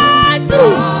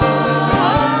breakthrough.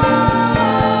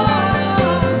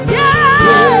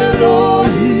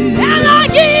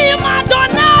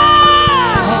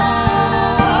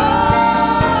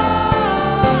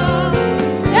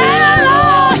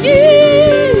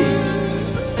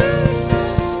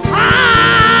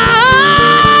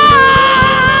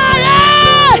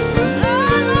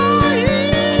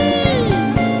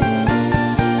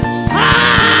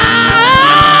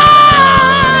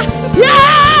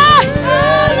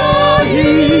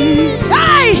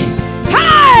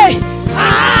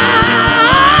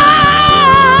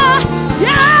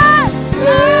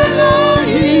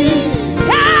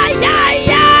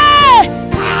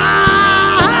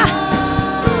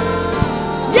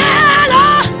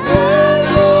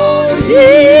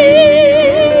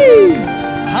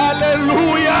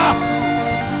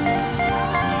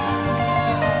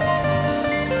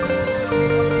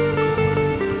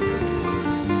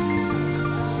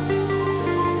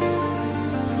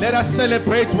 Let us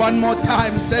celebrate one more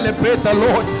time. Celebrate the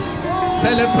Lord.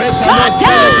 Celebrate the Lord.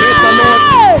 Celebrate the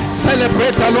Lord.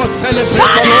 Celebrate the Lord. Celebrate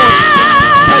the Lord.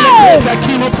 Celebrate the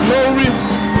King of Glory.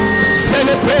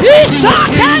 Celebrate the King of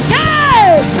Kings.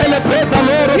 Celebrate the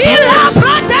Lord of Lords.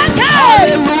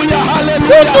 Hallelujah.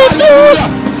 Hallelujah. Hallelujah.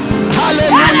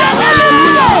 Hallelujah.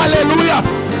 Hallelujah.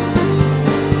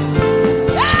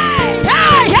 Hey,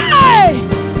 hey, hey.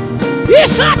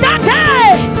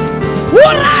 Ishatate.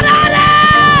 Urara.